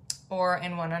or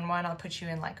in one-on-one, I'll put you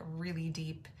in like really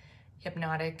deep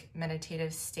hypnotic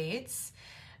meditative states.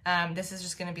 This is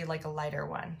just gonna be like a lighter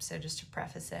one. So just to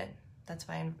preface it, that's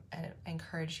why I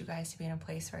encourage you guys to be in a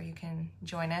place where you can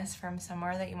join us from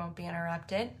somewhere that you won't be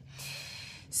interrupted.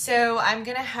 So I'm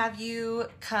gonna have you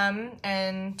come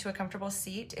to a comfortable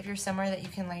seat. If you're somewhere that you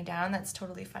can lay down, that's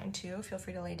totally fine too. Feel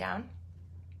free to lay down.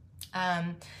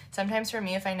 Sometimes for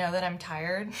me, if I know that I'm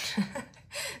tired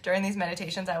during these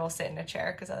meditations, I will sit in a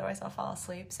chair because otherwise I'll fall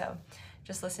asleep. So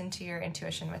just listen to your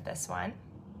intuition with this one.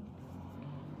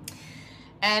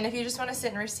 And if you just want to sit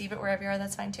and receive it wherever you are,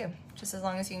 that's fine too. Just as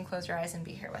long as you can close your eyes and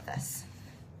be here with us.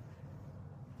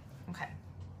 Okay.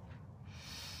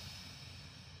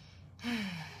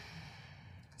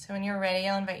 So when you're ready,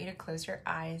 I'll invite you to close your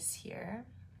eyes here.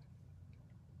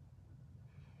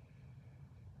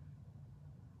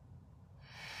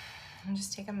 And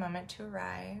just take a moment to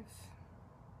arrive.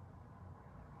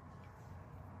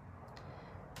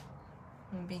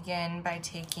 And begin by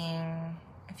taking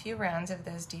a few rounds of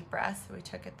those deep breaths that we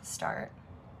took at the start.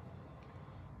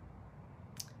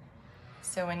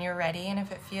 So when you're ready, and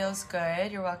if it feels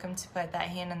good, you're welcome to put that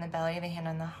hand on the belly, the hand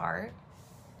on the heart.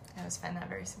 I always find that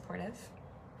very supportive.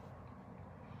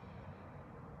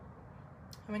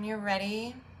 When you're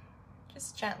ready,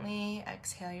 just gently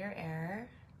exhale your air.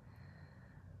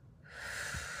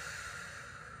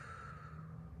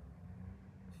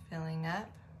 Filling up.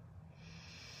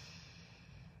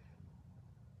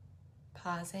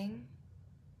 Pausing.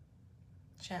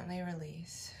 Gently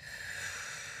release.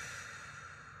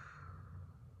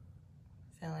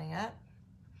 Filling up.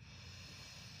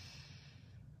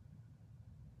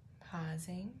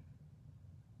 Pausing.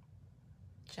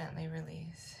 Gently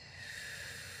release.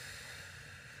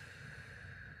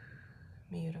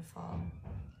 Beautiful.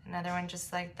 Another one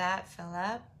just like that. Fill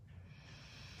up.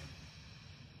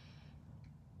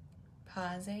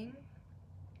 Pausing.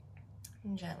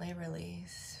 And gently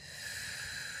release.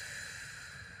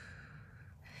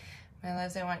 My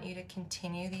loves, I want you to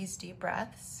continue these deep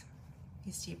breaths,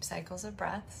 these deep cycles of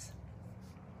breaths.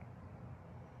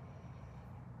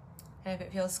 And if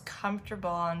it feels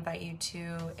comfortable, I'll invite you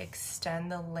to extend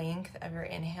the length of your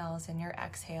inhales and your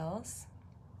exhales.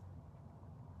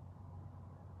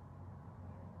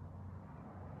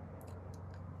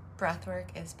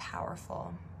 Breathwork is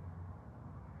powerful.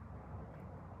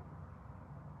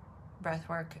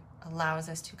 Breathwork allows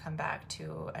us to come back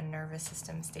to a nervous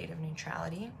system state of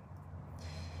neutrality,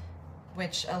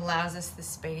 which allows us the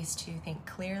space to think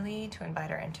clearly, to invite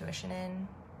our intuition in,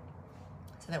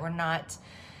 so that we're not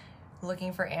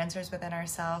looking for answers within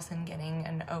ourselves and getting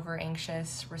an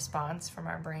over-anxious response from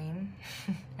our brain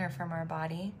or from our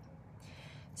body.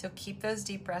 So keep those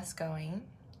deep breaths going.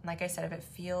 Like I said, if it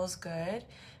feels good,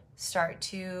 start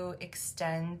to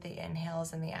extend the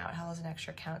inhales and the outhales an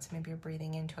extra count. So maybe you're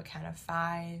breathing into a count of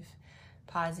 5,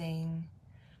 pausing,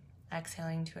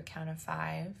 exhaling to a count of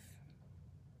 5.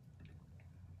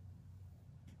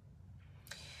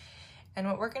 And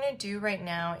what we're going to do right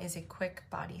now is a quick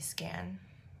body scan.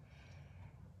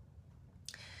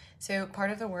 So part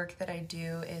of the work that I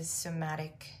do is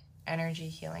somatic energy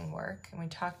healing work. And we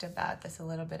talked about this a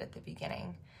little bit at the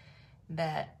beginning,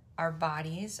 that our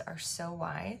bodies are so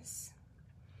wise,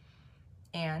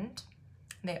 and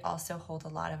they also hold a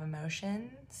lot of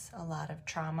emotions, a lot of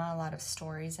trauma, a lot of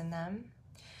stories in them.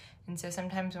 And so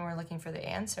sometimes when we're looking for the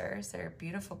answers, they're a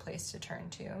beautiful place to turn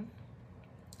to,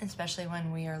 especially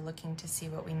when we are looking to see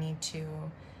what we need to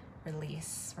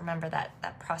release. Remember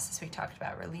that process we talked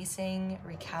about: releasing,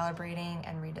 recalibrating,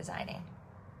 and redesigning.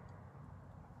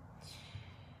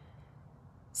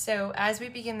 So as we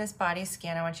begin this body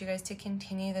scan, I want you guys to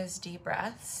continue those deep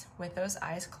breaths with those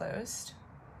eyes closed.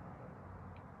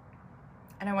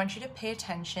 And I want you to pay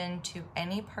attention to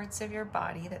any parts of your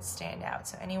body that stand out.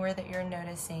 So anywhere that you're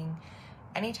noticing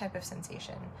any type of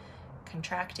sensation,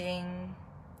 contracting,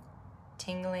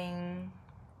 tingling,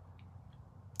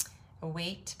 a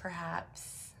weight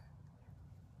perhaps,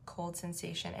 cold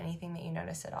sensation, anything that you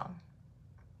notice at all.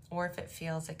 Or if it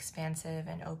feels expansive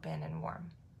and open and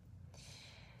warm.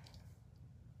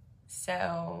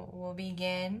 So we'll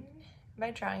begin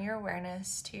by drawing your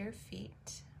awareness to your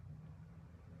feet.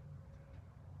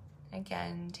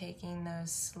 Again, taking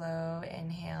those slow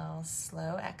inhales,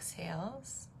 slow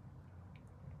exhales.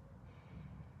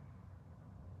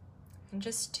 And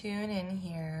just tune in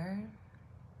here.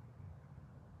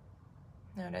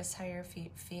 Notice how your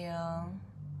feet feel.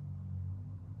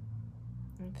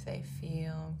 If they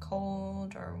feel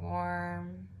cold or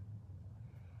warm.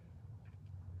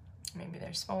 Maybe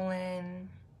they're swollen,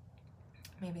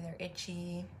 maybe they're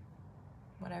itchy,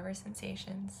 whatever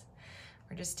sensations.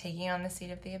 We're just taking on the seat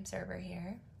of the observer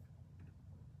here.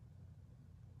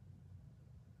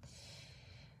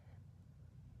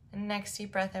 And next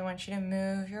deep breath, I want you to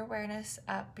move your awareness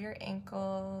up your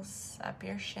ankles, up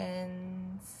your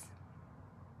shins,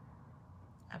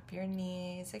 up your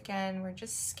knees. Again, we're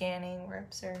just scanning, we're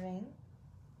observing.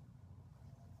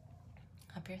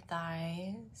 Up your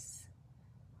thighs.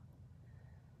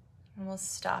 And we'll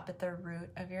stop at the root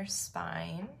of your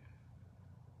spine.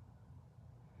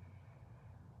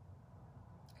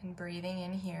 And breathing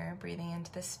in here, breathing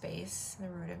into the space, the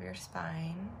root of your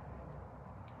spine.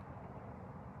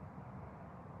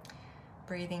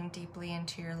 Breathing deeply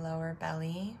into your lower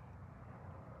belly,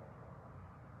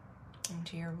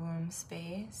 into your womb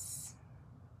space,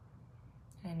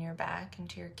 and your back,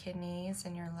 into your kidneys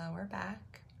and your lower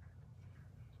back.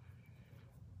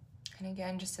 And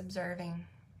again, just observing.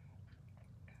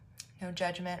 No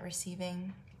judgment,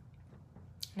 receiving,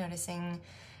 noticing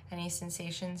any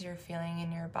sensations you're feeling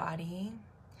in your body,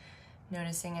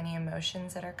 noticing any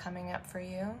emotions that are coming up for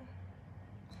you,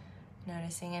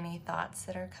 noticing any thoughts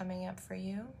that are coming up for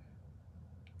you.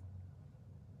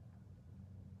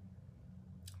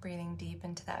 Breathing deep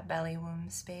into that belly womb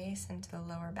space, into the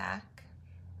lower back.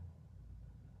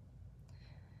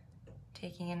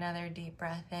 Taking another deep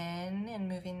breath in and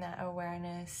moving that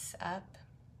awareness up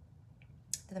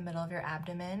to the middle of your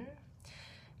abdomen,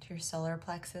 to your solar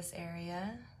plexus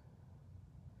area.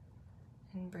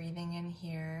 And breathing in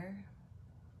here,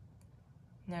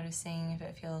 noticing if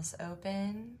it feels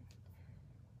open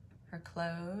or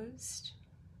closed,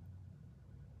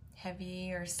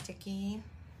 heavy or sticky,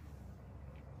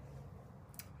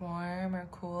 warm or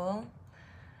cool.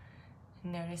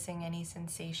 And noticing any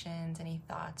sensations, any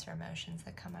thoughts or emotions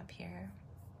that come up here.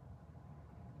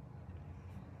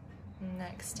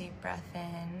 Next, deep breath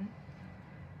in.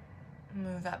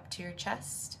 Move up to your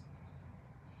chest.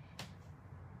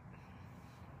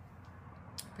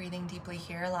 Breathing deeply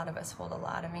here. A lot of us hold a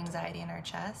lot of anxiety in our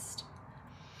chest.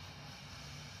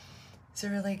 So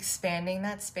really expanding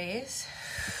that space.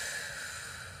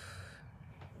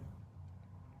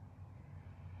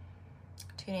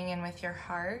 Tuning in with your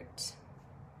heart,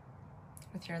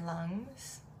 with your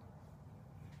lungs,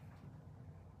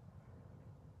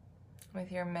 with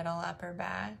your middle upper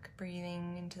back,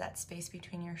 breathing into that space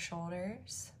between your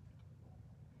shoulders.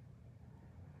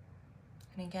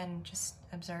 And again, just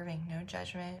observing, no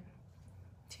judgment,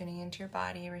 tuning into your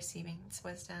body, receiving its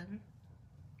wisdom.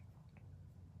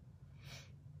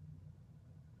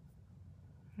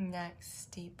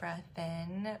 Next, deep breath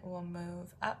in. We'll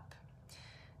move up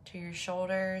to your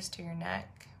shoulders, to your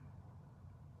neck.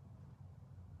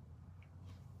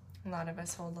 A lot of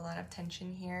us hold a lot of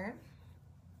tension here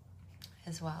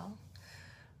as well.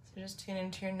 So just tune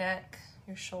into your neck,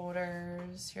 your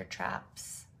shoulders, your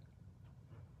traps.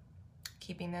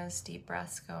 Keeping those deep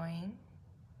breaths going.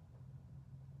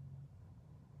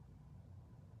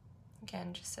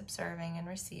 Again, just observing and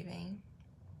receiving.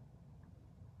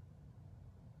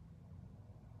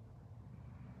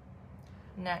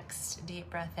 Next, deep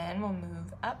breath in. We'll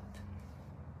move up,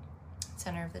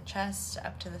 center of the chest,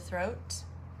 up to the throat.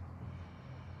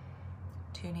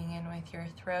 Tuning in with your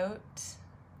throat,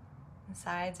 the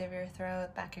sides of your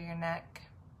throat, back of your neck.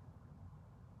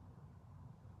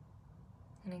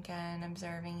 And again,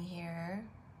 observing here.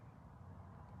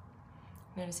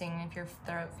 Noticing if your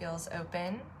throat feels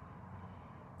open.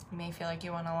 You may feel like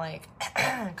you want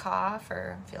to cough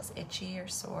or feels itchy or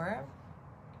sore.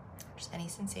 Just any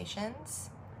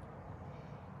sensations.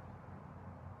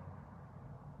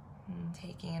 And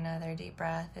taking another deep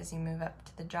breath as you move up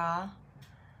to the jaw.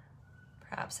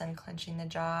 Perhaps unclenching the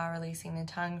jaw, releasing the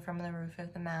tongue from the roof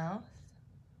of the mouth.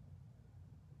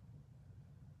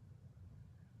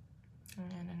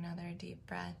 And another deep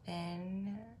breath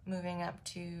in, moving up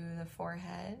to the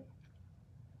forehead.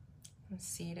 The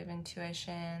seat of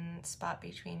intuition, spot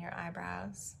between your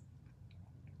eyebrows.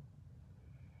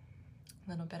 A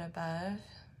little bit above.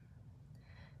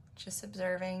 Just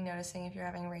observing, noticing if you're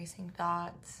having racing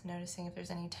thoughts, noticing if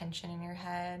there's any tension in your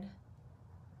head.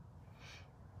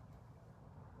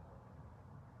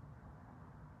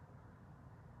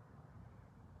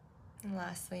 And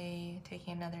lastly,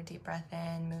 taking another deep breath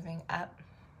in, moving up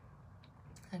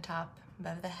the top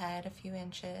above the head a few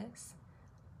inches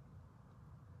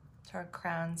to our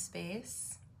crown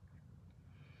space.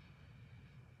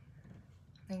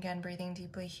 Again, breathing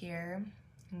deeply here,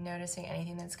 noticing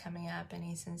anything that's coming up,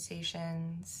 any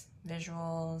sensations,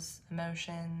 visuals,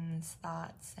 emotions,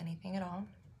 thoughts, anything at all.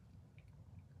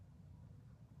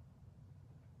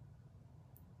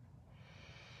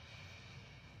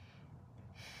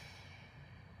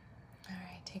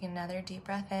 Take another deep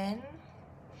breath in.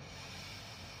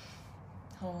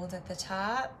 Hold at the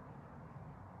top.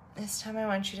 This time I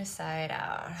want you to sigh it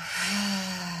out.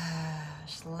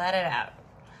 Just let it out.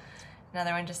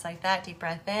 Another one just like that. Deep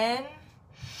breath in.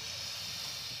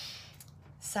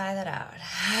 Sigh that out.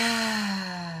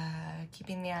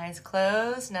 Keeping the eyes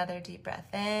closed. Another deep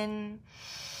breath in.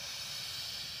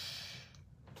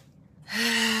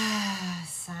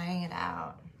 Sighing it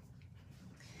out.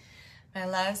 My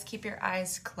loves, keep your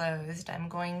eyes closed. I'm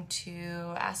going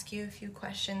to ask you a few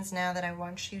questions now that I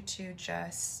want you to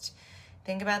just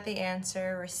think about the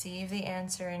answer, receive the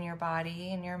answer in your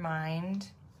body, in your mind,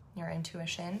 your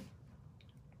intuition.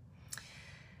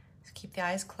 So keep the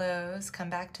eyes closed. Come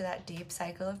back to that deep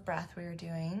cycle of breath we were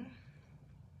doing.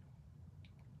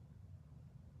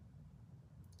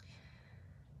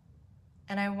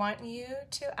 And I want you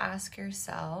to ask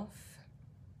yourself,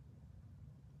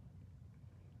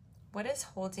 what is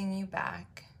holding you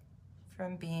back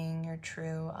from being your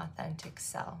true, authentic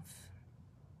self?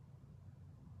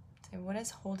 Say, what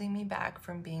is holding me back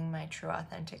from being my true,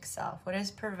 authentic self? What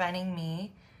is preventing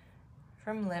me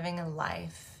from living a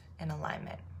life in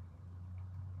alignment?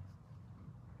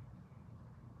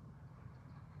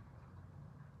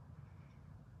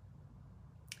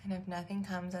 And if nothing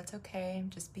comes, that's okay.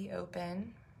 Just be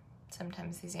open.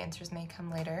 Sometimes these answers may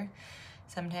come later.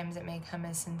 Sometimes it may come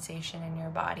as sensation in your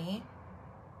body,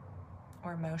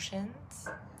 or emotions,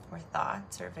 or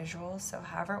thoughts, or visuals. So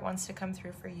however it wants to come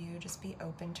through for you, just be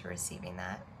open to receiving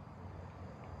that.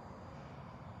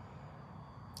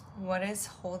 What is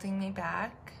holding me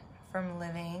back from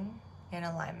living in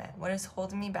alignment? What is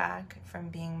holding me back from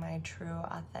being my true,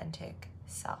 authentic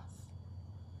self?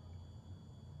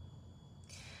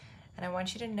 And I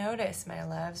want you to notice, my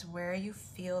loves, where you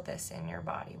feel this in your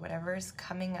body, whatever is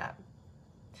coming up.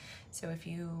 So if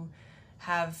you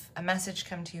have a message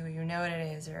come to you, you know what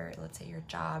it is, or let's say your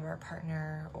job or a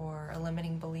partner or a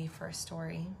limiting belief or a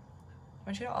story, I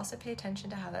want you to also pay attention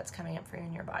to how that's coming up for you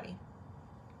in your body.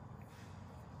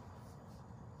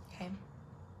 Okay?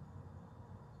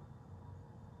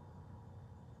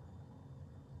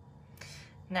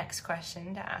 Next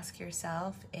question to ask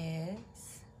yourself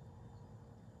is,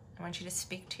 I want you to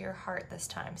speak to your heart this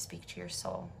time, speak to your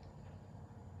soul.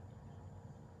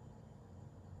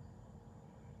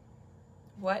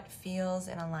 What feels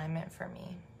in alignment for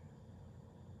me?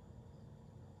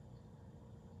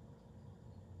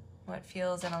 What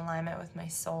feels in alignment with my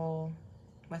soul,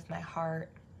 with my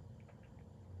heart?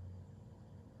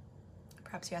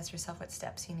 Perhaps you ask yourself what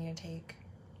steps you need to take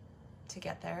to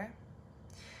get there.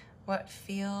 What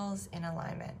feels in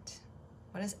alignment?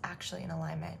 What is actually in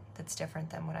alignment that's different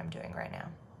than what I'm doing right now?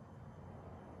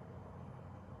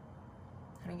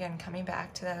 And again, coming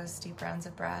back to those deep rounds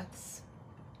of breaths,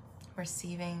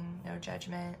 receiving, no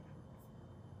judgment.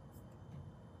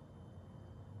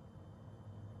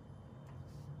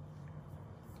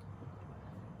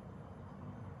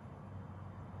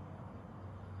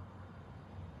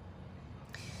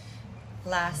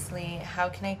 Lastly, how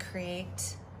can I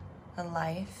create a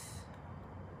life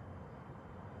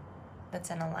that's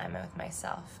in alignment with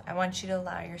myself? I want you to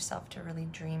allow yourself to really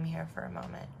dream here for a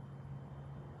moment.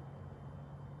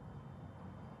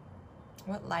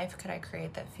 What life could I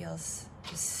create that feels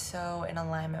just so in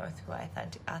alignment with who I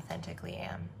authentically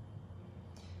am?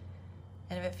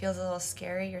 And if it feels a little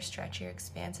scary or stretchy or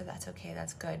expansive, that's okay,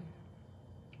 that's good.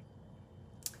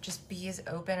 Just be as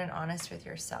open and honest with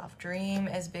yourself. Dream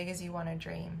as big as you want to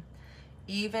dream.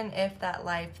 Even if that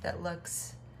life that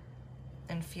looks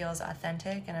and feels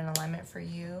authentic and in alignment for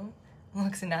you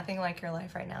looks nothing like your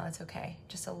life right now, that's okay.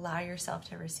 Just allow yourself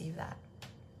to receive that.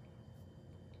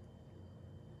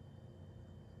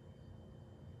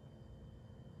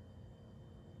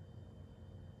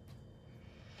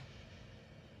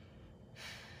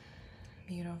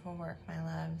 Beautiful work, my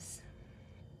loves.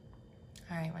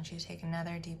 All right, I want you to take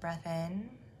another deep breath in.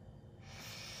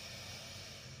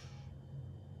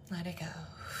 Let it go.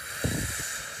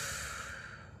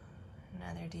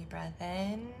 Another deep breath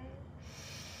in.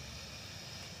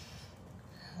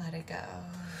 Let it go.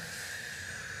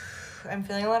 I'm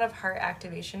feeling a lot of heart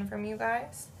activation from you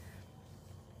guys.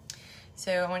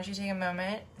 So I want you to take a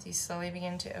moment as you slowly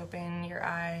begin to open your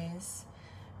eyes.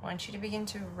 I want you to begin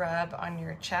to rub on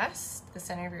your chest, the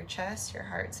center of your chest, your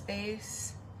heart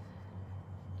space.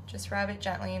 Just rub it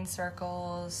gently in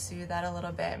circles, soothe that a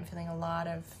little bit. I'm feeling a lot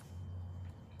of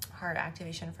heart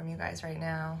activation from you guys right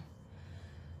now.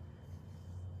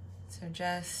 So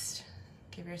just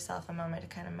give yourself a moment to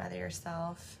kind of mother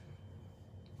yourself.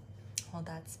 Hold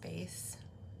that space.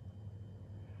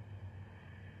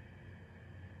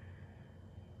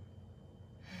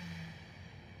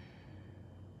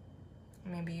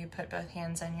 Maybe you put both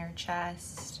hands on your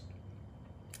chest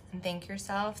and thank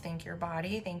yourself, thank your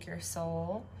body, thank your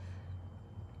soul,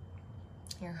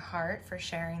 your heart for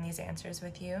sharing these answers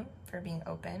with you, for being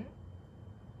open.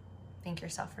 Thank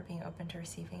yourself for being open to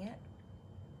receiving it.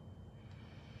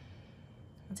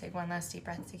 We'll take one last deep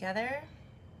breath together.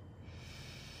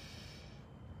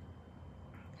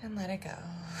 And let it go.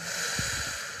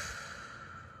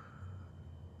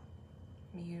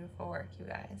 Beautiful work, you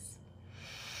guys.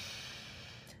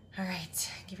 All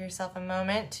right, give yourself a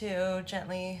moment to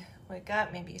gently wake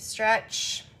up, maybe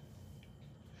stretch.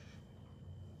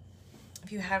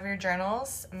 If you have your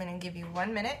journals, I'm gonna give you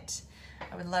 1 minute.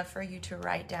 I would love for you to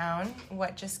write down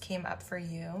what just came up for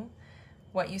you,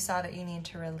 what you saw that you need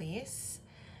to release,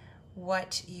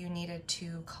 what you needed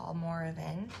to call more of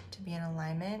in to be in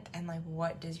alignment, and like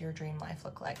what does your dream life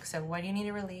look like? So what do you need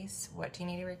to release? What do you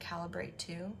need to recalibrate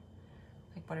to?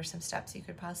 Like what are some steps you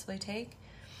could possibly take?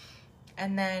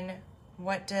 And then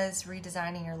what does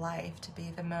redesigning your life to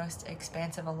be the most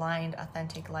expansive, aligned,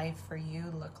 authentic life for you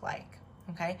look like?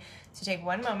 Okay, so take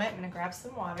 1 moment. I'm gonna grab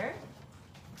some water.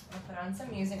 I'll put on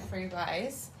some music for you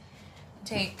guys.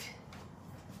 Take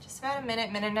just about a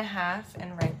minute, minute and a half,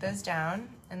 and write those down.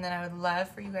 And then I would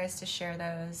love for you guys to share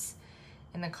those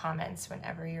in the comments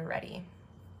whenever you're ready.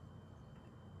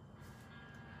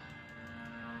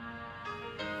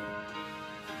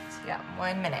 So you got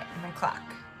 1 minute on the clock.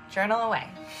 Journal away.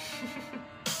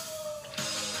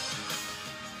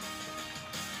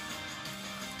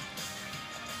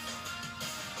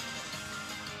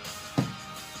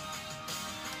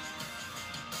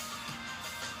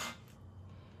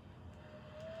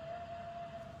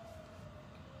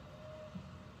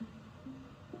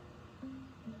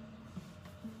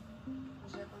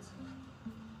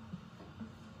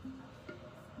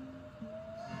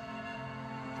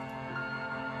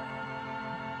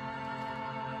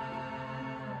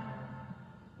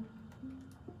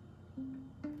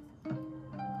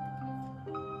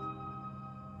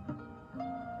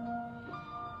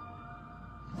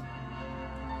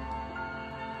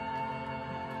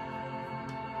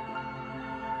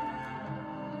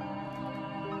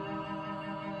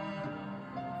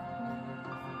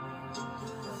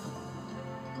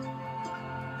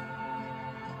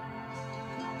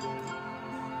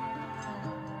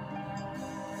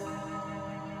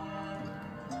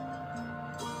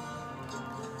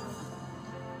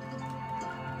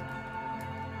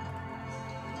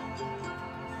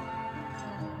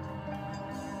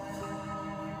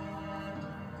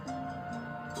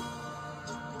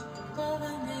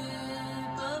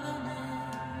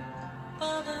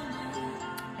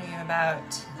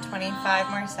 About 25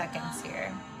 more seconds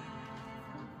here.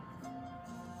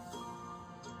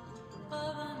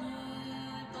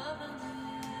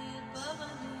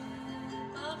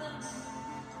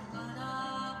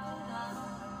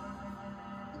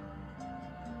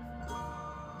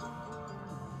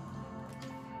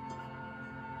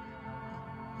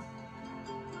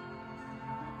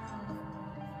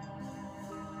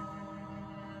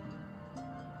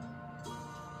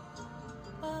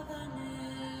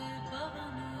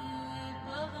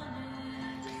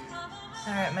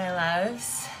 All right, my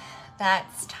loves,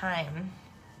 that's time.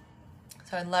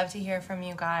 So I'd love to hear from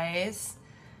you guys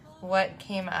what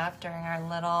came up during our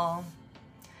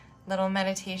little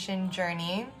meditation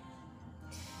journey.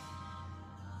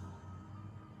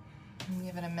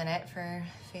 Give it a minute for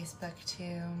Facebook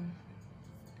to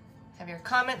have your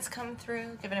comments come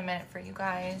through. Give it a minute for you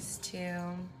guys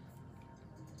to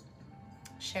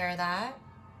share that.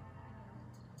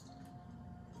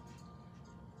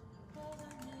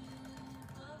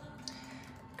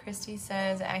 Christy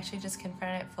says, I actually just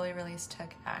confronted it, fully released,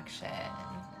 took action.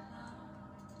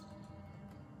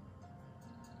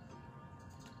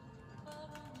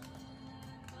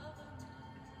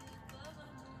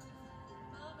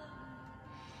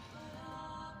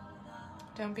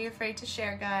 Don't be afraid to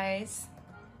share, guys.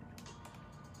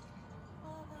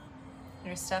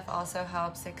 Your stuff also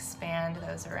helps expand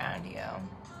those around you.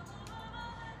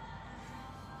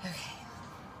 Okay.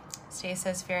 Stacey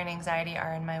says, fear and anxiety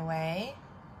are in my way.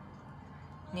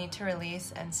 Need to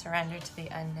release and surrender to the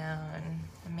unknown.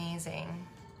 Amazing.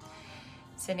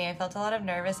 Sydney, I felt a lot of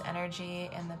nervous energy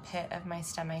in the pit of my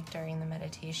stomach during the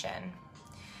meditation.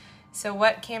 So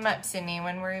what came up, Sydney?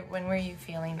 When were you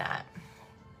feeling that?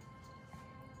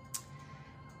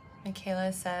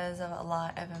 Michaela says a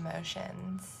lot of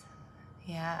emotions.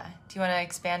 Yeah. Do you want to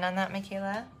expand on that,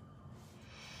 Michaela?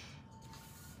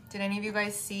 Did any of you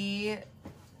guys see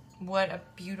what a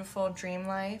beautiful dream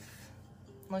life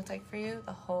looked like for you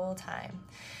the whole time?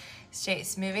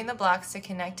 Stace, moving the blocks to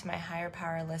connect to my higher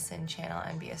power, listen, channel,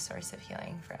 and be a source of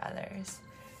healing for others.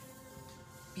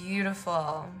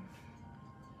 Beautiful.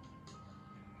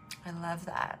 I love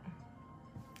that.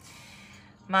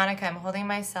 Monica, I'm holding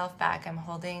myself back. I'm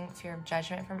holding fear of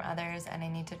judgment from others, and I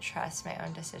need to trust my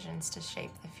own decisions to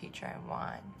shape the future I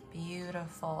want.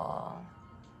 Beautiful.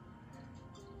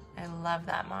 I love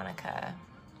that, Monica.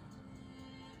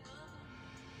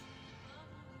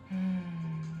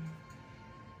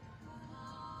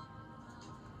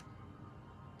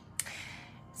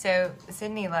 So,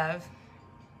 Sydney, love.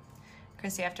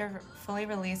 Christy, I have to fully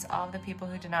release all of the people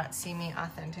who do not see me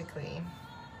authentically.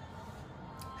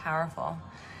 Powerful.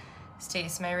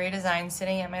 Stace, my redesign,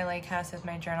 sitting at my lake house with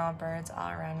my journal of birds all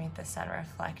around me with the sun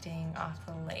reflecting off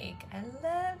the lake. I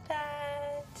love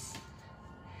that.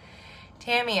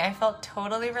 Tammy, I felt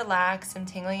totally relaxed and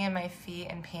tingling in my feet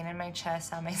and pain in my chest.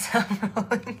 Saw myself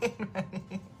rolling in my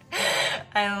feet.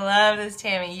 I love this,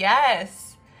 Tammy.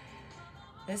 Yes.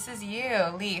 This is you.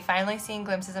 Lee, finally seeing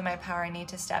glimpses of my power. I need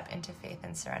to step into faith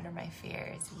and surrender my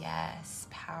fears. Yes,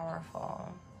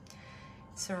 powerful.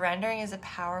 Surrendering is a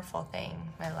powerful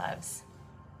thing, my loves.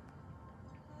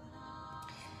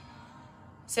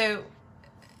 So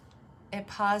it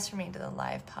paused for me to the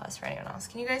live pause for anyone else.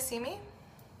 Can you guys see me?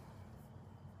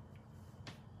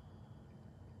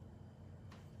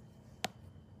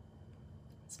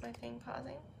 Is my thing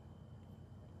pausing?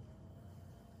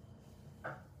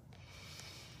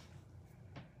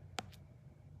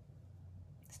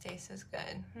 Stace is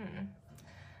good.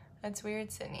 That's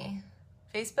weird, Sydney.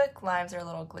 Facebook lives are a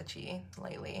little glitchy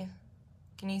lately.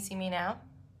 Can you see me now?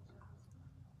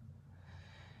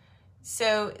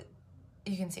 So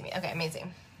you can see me. Okay,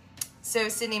 amazing. So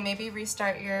Sydney, maybe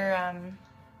restart your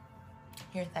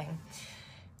thing.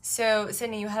 So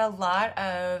Sydney, you had a lot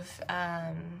of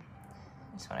I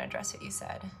just want to address what you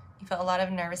said. You felt a lot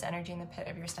of nervous energy in the pit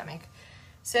of your stomach.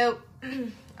 So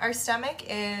our stomach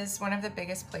is one of the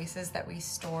biggest places that we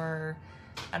store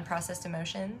unprocessed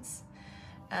emotions.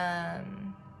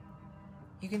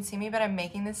 You can see me, but I'm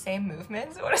making the same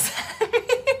movements. What does that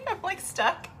mean? I'm like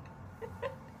stuck.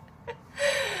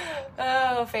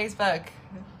 Oh, Facebook.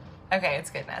 Okay,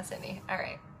 it's good now, Sydney. All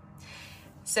right.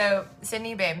 So,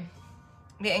 Sydney, babe,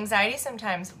 the anxiety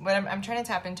sometimes, what I'm trying to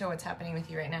tap into what's happening with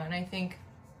you right now, and I think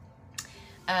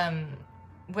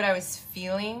what I was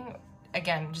feeling,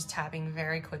 again, just tapping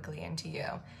very quickly into you,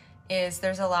 is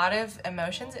there's a lot of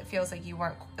emotions it feels like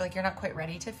you're not quite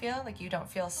ready to feel, like you don't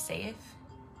feel safe.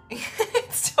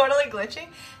 It's totally glitching.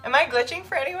 Am I glitching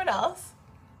for anyone else?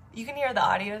 You can hear the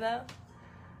audio though.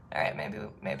 All right,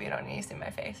 maybe you don't need to see my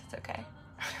face. It's okay.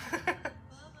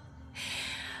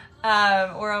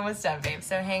 We're almost done, babe,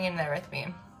 so hang in there with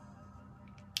me.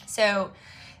 So,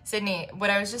 Sydney, what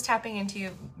I was just tapping into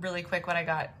really quick, what I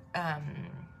got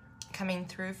coming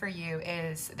through for you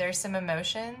is there's some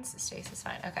emotions. Stace is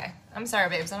fine. Okay. I'm sorry,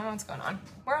 babes. I don't know what's going on.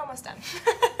 We're almost done.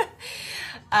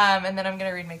 And then I'm going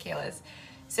to read Michaela's.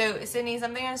 So, Sydney,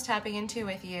 something I was tapping into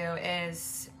with you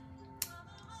is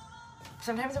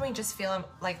sometimes when we just feel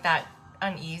like that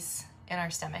unease in our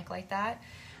stomach like that,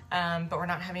 but we're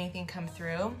not having anything come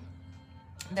through,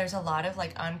 there's a lot of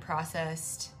like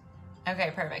unprocessed.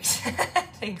 Okay, perfect.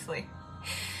 Thanks, Lee.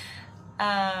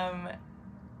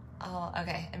 Oh,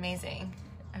 okay, amazing.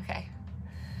 Okay.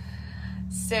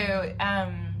 So,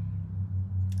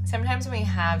 sometimes when we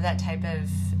have that type of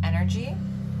energy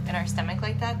in our stomach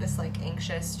like that, this like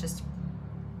anxious, just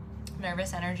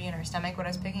nervous energy in our stomach, what I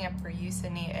was picking up for you,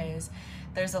 Sydney, is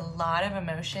there's a lot of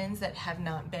emotions that have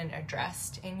not been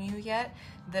addressed in you yet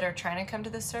that are trying to come to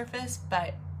the surface,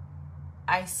 but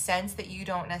I sense that you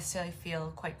don't necessarily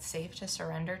feel quite safe to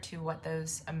surrender to what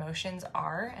those emotions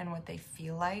are and what they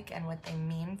feel like and what they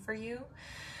mean for you.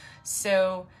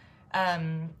 So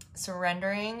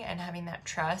surrendering and having that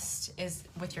trust is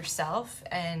with yourself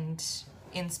and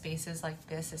in spaces like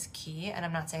this is key. And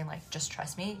I'm not saying like, just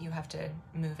trust me. You have to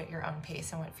move at your own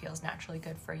pace and what feels naturally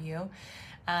good for you.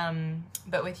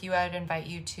 But with you, I would invite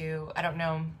you to, I don't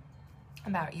know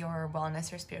about your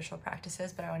wellness or spiritual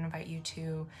practices, but I would invite you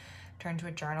to turn to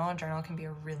a journal. A journal can be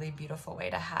a really beautiful way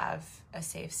to have a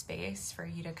safe space for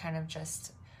you to kind of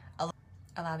just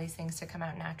allow these things to come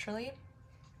out naturally.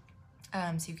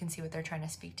 So you can see what they're trying to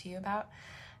speak to you about.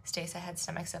 Stace, I had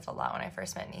stomach stuff a lot when I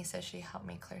first met Nisa. She helped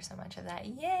me clear so much of that.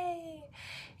 Yay!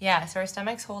 Yeah, so our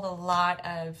stomachs hold a lot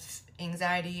of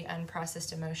anxiety,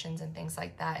 unprocessed emotions, and things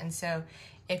like that. And so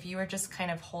if you were just kind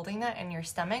of holding that in your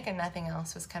stomach and nothing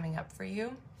else was coming up for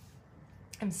you,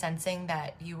 I'm sensing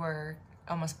that you were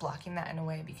almost blocking that in a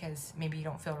way because maybe you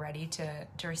don't feel ready to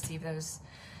receive those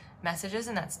messages,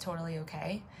 and that's totally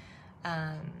okay.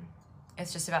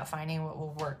 It's just about finding what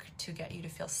will work to get you to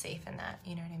feel safe in that.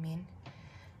 You know what I mean?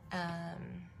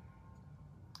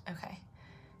 Okay.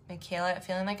 Michaela,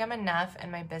 feeling like I'm enough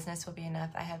and my business will be enough.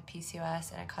 I have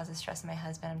PCOS and it causes stress in my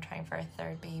husband. I'm trying for a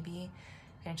third baby.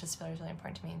 Financial stability is really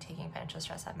important to me and taking financial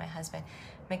stress out of my husband.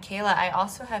 Michaela, I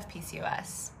also have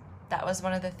PCOS. That was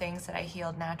one of the things that I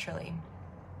healed naturally.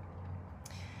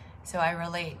 So I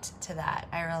relate to that.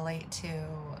 I relate to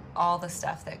all the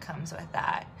stuff that comes with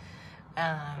that.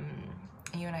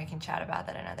 You and I can chat about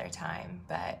that another time,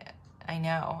 but I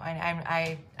know,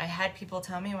 I had people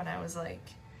tell me when I was like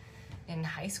in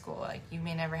high school, like, you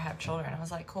may never have children. I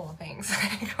was like, cool, thanks.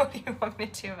 What do you want me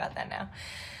to do about that now?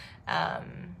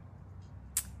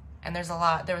 And there was a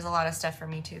lot of stuff for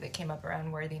me too that came up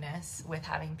around worthiness with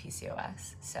having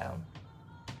PCOS. So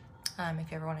if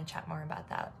you ever want to chat more about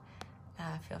that,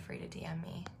 feel free to DM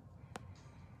me.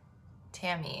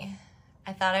 Tammy,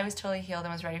 I thought I was totally healed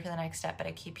and was ready for the next step, but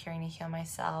I keep hearing to heal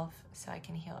myself so I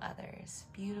can heal others.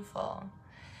 Beautiful.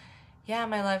 Yeah,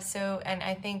 my love. So, and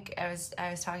I think I was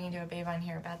talking to a babe on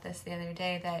here about this the other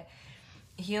day, that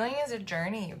healing is a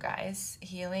journey, you guys.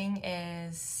 Healing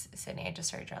is, Sydney, I just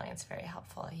started journaling. It's very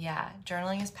helpful. Yeah,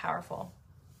 journaling is powerful.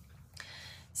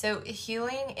 So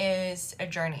healing is a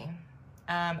journey.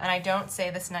 And I don't say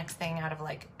this next thing out of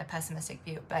like a pessimistic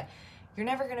view, but you're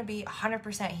never going to be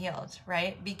 100% healed,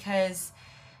 right? Because,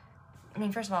 I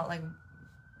mean, first of all, like,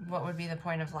 what would be the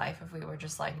point of life if we were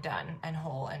just like done and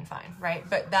whole and fine, right?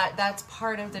 But that's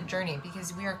part of the journey,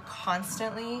 because we are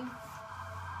constantly, hang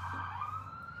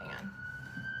on,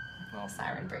 a little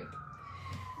siren break.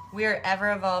 We are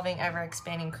ever evolving, ever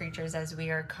expanding creatures as we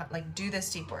are like do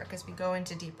this deep work, as we go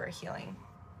into deeper healing.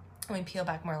 And we peel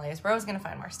back more layers. We're always going to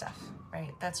find more stuff,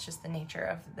 right? That's just the nature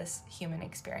of this human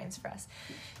experience for us.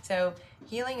 So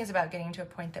healing is about getting to a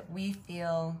point that we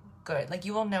feel good. Like,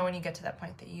 you will know when you get to that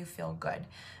point that you feel good.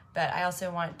 But I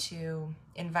also want to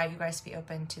invite you guys to be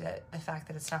open to the fact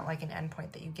that it's not like an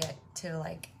endpoint that you get to,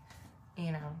 like,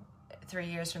 you know, 3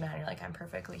 years from now and you're like, I'm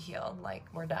perfectly healed, like,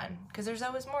 we're done. Because there's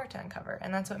always more to uncover.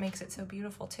 And that's what makes it so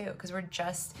beautiful too, because we're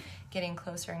just getting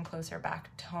closer and closer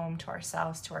back to home, to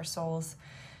ourselves, to our souls.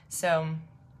 So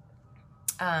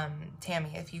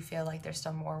Tammy, if you feel like there's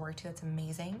still more work to, that's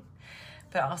amazing.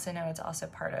 But also know it's also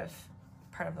part of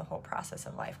the whole process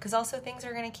of life, because also things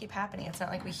are going to keep happening. It's not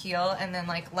like we heal and then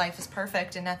like life is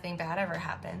perfect and nothing bad ever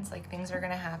happens. Like, things are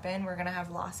going to happen. We're going to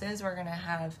have losses. We're going to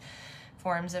have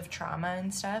forms of trauma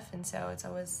and stuff. And so it's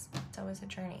always a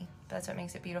journey. But that's what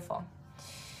makes it beautiful.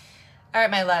 All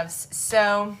right, my loves.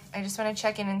 So I just want to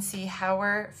check in and see how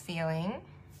we're feeling.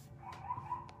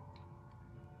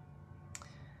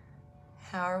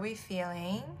 How are we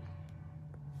feeling?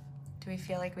 Do we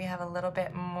feel like we have a little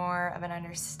bit more of an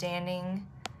understanding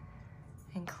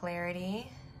and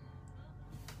clarity?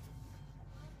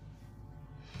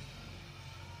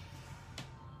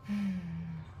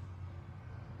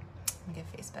 Give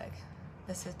Facebook.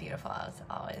 This is beautiful as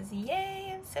always.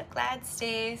 Yay, I'm so glad,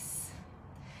 Stace.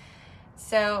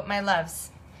 So, my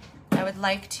loves, I would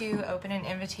like to open an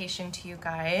invitation to you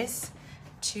guys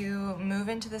to move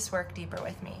into this work deeper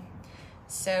with me.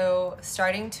 So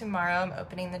starting tomorrow, I'm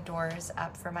opening the doors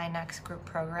up for my next group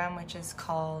program, which is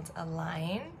called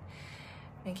Align.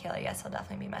 Michaela, yes, I'll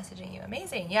definitely be messaging you.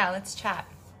 Amazing. Yeah, let's chat.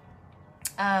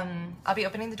 I'll be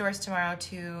opening the doors tomorrow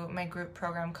to my group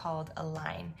program called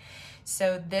Align.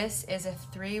 So this is a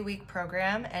 3-week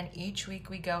program, and each week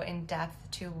we go in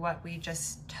depth to what we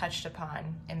just touched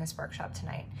upon in this workshop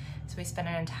tonight. So we spend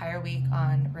an entire week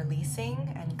on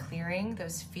releasing and clearing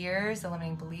those fears, the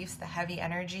limiting beliefs, the heavy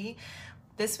energy.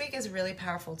 This week is really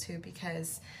powerful too,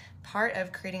 because part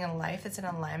of creating a life that's in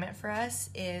alignment for us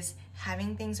is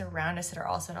having things around us that are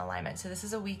also in alignment. So this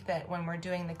is a week that when we're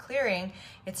doing the clearing,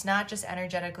 it's not just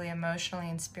energetically, emotionally,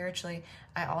 and spiritually.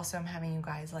 I also am having you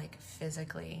guys like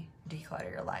physically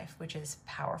declutter your life, which is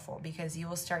powerful, because you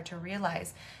will start to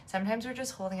realize sometimes we're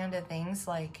just holding on to things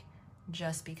like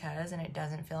just because, and it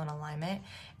doesn't feel in alignment.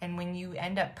 And when you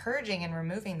end up purging and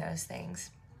removing those things,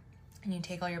 and you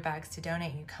take all your bags to donate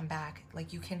and you come back,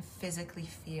 like, you can physically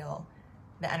feel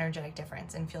the energetic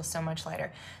difference and feel so much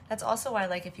lighter. That's also why,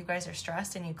 like, if you guys are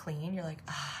stressed and you clean, you're like,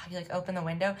 you like open the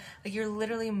window, like, you're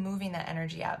literally moving that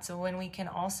energy out. So when we can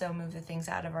also move the things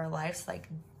out of our lives, like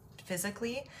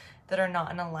physically, that are not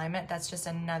in alignment, that's just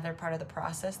another part of the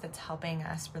process that's helping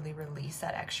us really release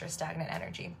that extra stagnant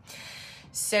energy.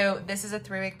 So this is a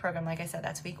 3-week program. Like I said,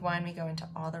 that's week 1. We go into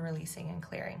all the releasing and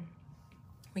clearing.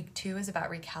 Week 2 is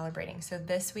about recalibrating. So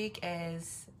this week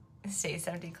is, Stace,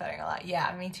 I'm decluttering a lot.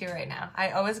 Yeah, me too right now.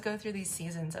 I always go through these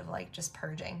seasons of like just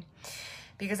purging,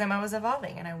 because I'm always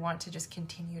evolving and I want to just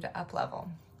continue to up level.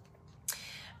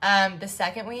 The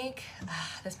second week,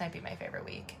 this might be my favorite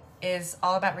week, is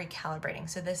all about recalibrating.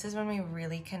 So this is when we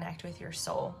really connect with your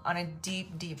soul on a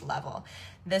deep, deep level.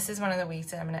 This is one of the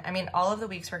weeks that all of the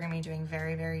weeks we're gonna be doing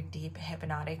very, very deep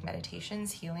hypnotic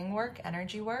meditations, healing work,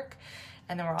 energy work.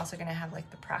 And then we're also gonna have like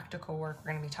the practical work.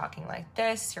 We're gonna be talking like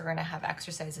this. You're gonna have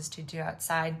exercises to do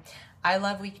outside. I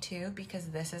love week 2 because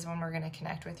this is when we're gonna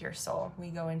connect with your soul. We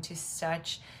go into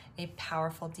such a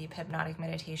powerful, deep hypnotic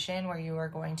meditation where you are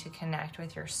going to connect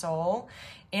with your soul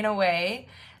in a way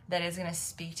that is going to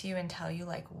speak to you and tell you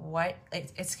like what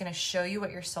it's going to show you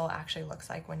what your soul actually looks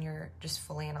like when you're just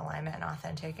fully in alignment and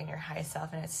authentic in your high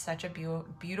self. And it's such a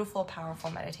beautiful,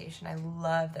 powerful meditation. I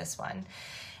love this one.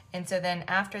 And so then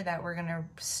after that, we're going to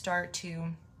start to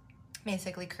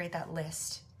basically create that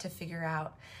list to figure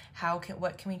out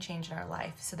what can we change in our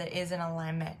life so that it is in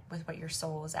alignment with what your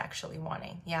soul is actually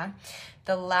wanting. Yeah.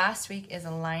 The last week is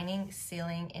aligning,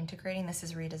 sealing, integrating. This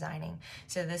is redesigning.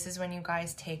 So this is when you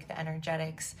guys take the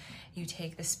energetics, you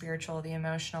take the spiritual, the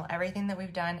emotional, everything that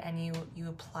we've done, and you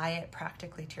apply it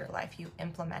practically to your life. You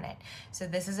implement it. So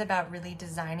this is about really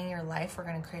designing your life. We're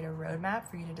going to create a roadmap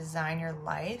for you to design your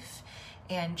life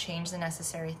and change the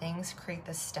necessary things, create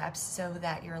the steps so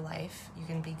that your life, you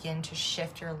can begin to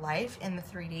shift your life in the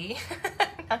 3D body.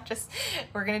 Not just,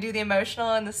 we're going to do the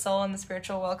emotional and the soul and the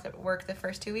spiritual work the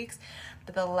first 2 weeks,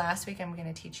 but the last week I'm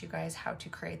going to teach you guys how to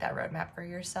create that roadmap for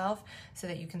yourself so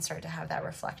that you can start to have that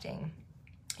reflecting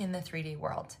in the 3D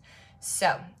world.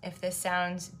 So if this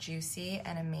sounds juicy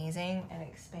and amazing and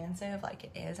expansive like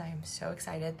it is, I am so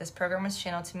excited. This program was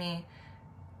channeled to me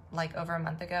like over a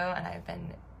month ago, and I've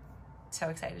been so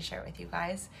excited to share it with you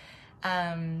guys.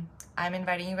 I'm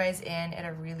inviting you guys in at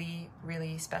a really,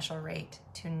 really special rate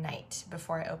tonight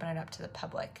before I open it up to the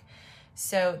public.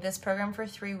 So this program for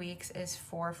 3 weeks is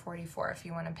 $444 if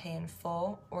you want to pay in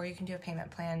full, or you can do a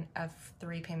payment plan of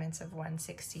 3 payments of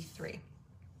 $163.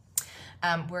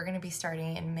 We're going to be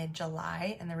starting in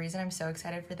mid-July, and the reason I'm so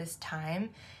excited for this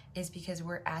time is because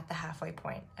we're at the halfway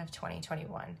point of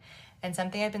 2021. And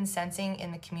something I've been sensing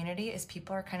in the community is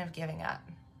people are kind of giving up.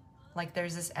 Like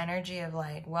there's this energy of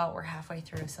like, well, we're halfway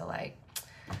through, so like,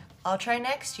 I'll try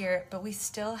next year, but we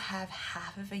still have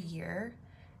half of a year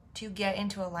to get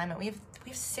into alignment. We have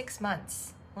 6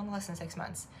 months, a little less than 6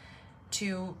 months,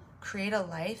 to create a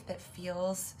life that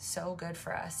feels so good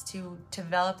for us, to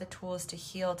develop the tools to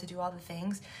heal, to do all the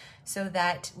things so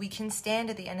that we can stand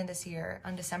at the end of this year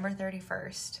on December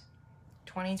 31st,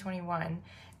 2021,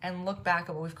 and look back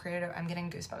at what we've created. I'm getting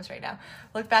goosebumps right now.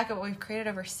 Look back at what we've created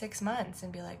over 6 months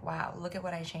and be like, wow, look at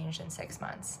what I changed in 6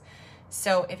 months.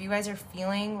 So if you guys are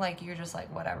feeling like you're just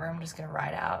like, whatever, I'm just gonna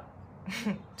ride out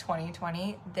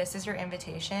 2020, this is your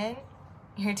invitation.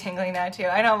 You're tingling now too.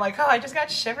 I know, I'm like, oh, I just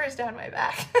got shivers down my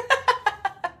back.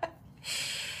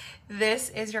 This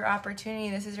is your opportunity.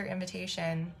 This is your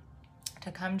invitation to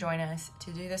come join us,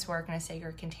 to do this work in a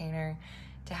sacred container,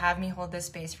 to have me hold this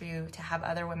space for you, to have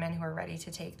other women who are ready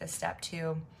to take this step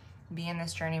to be in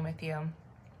this journey with you.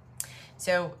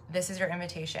 So this is your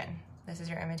invitation. This is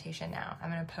your invitation now.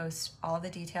 I'm going to post all the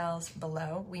details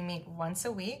below. We meet once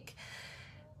a week.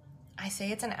 I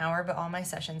say it's an hour, but all my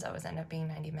sessions always end up being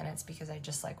 90 minutes because I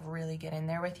just like really get in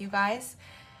there with you guys.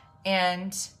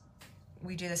 And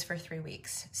we do this for 3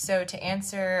 weeks. So to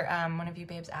answer, one of you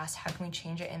babes asked, how can we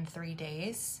change it in 3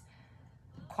 days?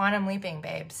 Quantum leaping,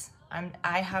 babes.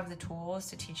 I have the tools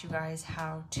to teach you guys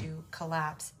how to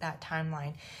collapse that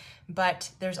timeline.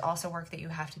 But there's also work that you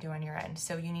have to do on your end.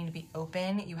 So you need to be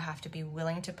open. You have to be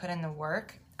willing to put in the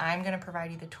work. I'm going to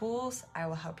provide you the tools. I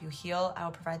will help you heal. I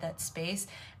will provide that space.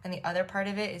 And the other part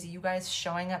of it is you guys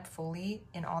showing up fully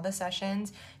in all the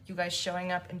sessions, you guys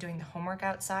showing up and doing the homework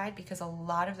outside, because a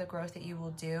lot of the growth that you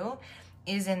will do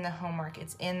is in the homework.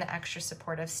 It's in the extra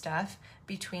supportive stuff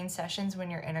between sessions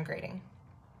when you're integrating.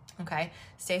 Okay,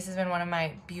 Stace has been one of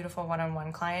my beautiful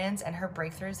one-on-one clients, and her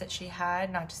breakthroughs that she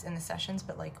had, not just in the sessions,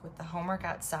 but like with the homework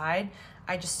outside,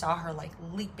 I just saw her like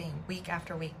leaping week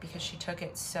after week because she took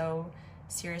it so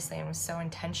seriously and was so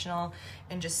intentional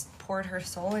and just poured her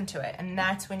soul into it. And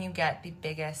that's when you get the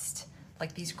biggest,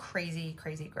 like these crazy,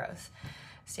 crazy growth.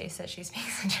 Stace says she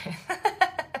speaks the truth.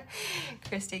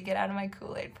 Christy, get out of my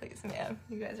Kool-Aid, please, ma'am.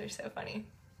 You guys are so funny.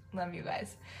 Love you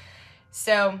guys.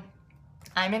 So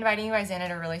I'm inviting you guys in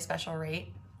at a really special rate.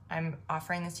 I'm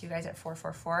offering this to you guys at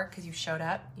 $444 because you showed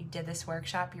up, you did this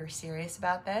workshop, you're serious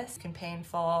about this. You can pay in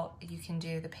full, you can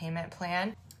do the payment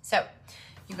plan. So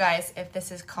you guys, if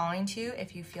this is calling to you,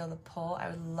 if you feel the pull, I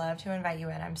would love to invite you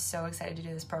in. I'm so excited to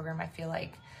do this program. I feel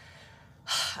like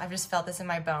I've just felt this in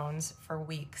my bones for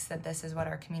weeks that this is what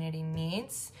our community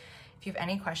needs. If you have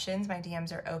any questions, my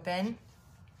DMs are open.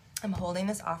 I'm holding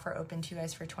this offer open to you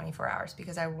guys for 24 hours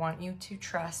because I want you to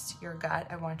trust your gut.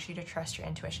 I want you to trust your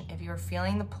intuition. If you're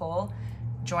feeling the pull,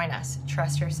 join us.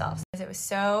 Trust yourselves. It was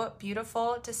so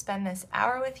beautiful to spend this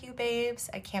hour with you, babes.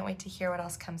 I can't wait to hear what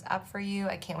else comes up for you.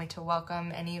 I can't wait to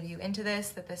welcome any of you into this,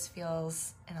 that this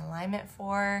feels in alignment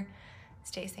for.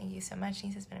 Stace, thank you so much.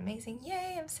 Nice, has been amazing.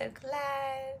 Yay, I'm so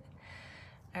glad.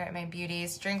 All right, my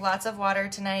beauties, drink lots of water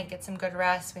tonight. Get some good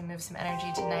rest. We move some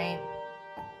energy tonight.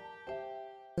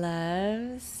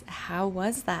 Loves, how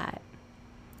was that?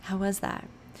 How was that?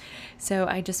 So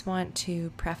I just want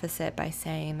to preface it by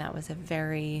saying that was a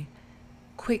very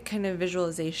quick kind of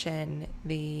visualization.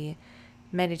 The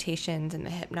meditations and the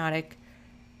hypnotic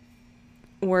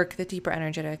work, the deeper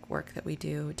energetic work that we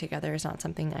do together is not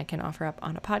something I can offer up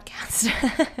on a podcast.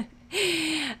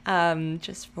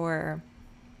 Just for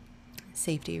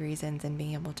safety reasons and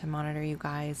being able to monitor you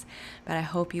guys. But I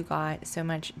hope you got so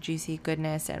much juicy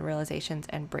goodness and realizations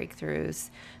and breakthroughs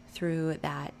through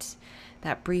that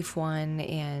brief one,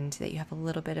 and that you have a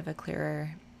little bit of a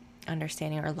clearer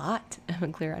understanding, or a lot of a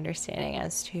clearer understanding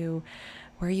as to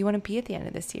where you want to be at the end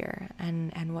of this year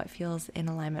and what feels in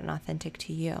alignment and authentic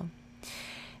to you.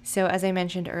 So as I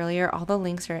mentioned earlier, all the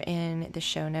links are in the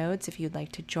show notes. If you'd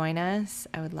like to join us,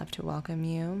 I would love to welcome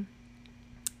you.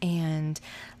 And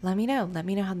let me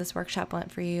know how this workshop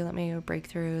went for you. Let me know your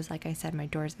breakthroughs. Like I said, my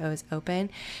door's always open.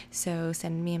 So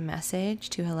send me a message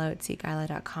to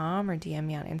hello@seekisla.com or DM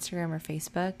me on Instagram or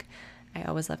Facebook. I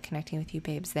always love connecting with you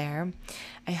babes there.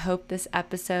 I hope this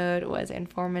episode was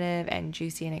informative and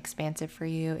juicy and expansive for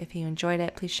you. If you enjoyed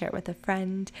it, please share it with a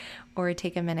friend or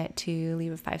take a minute to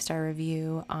leave a 5-star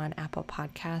review on Apple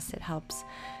Podcasts. It helps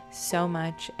so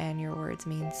much, and your words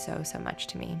mean so much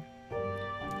to me.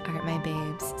 All right, my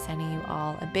babes, sending you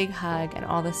all a big hug and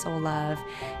all the soul love.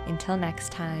 Until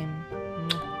next time,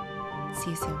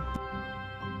 see you soon.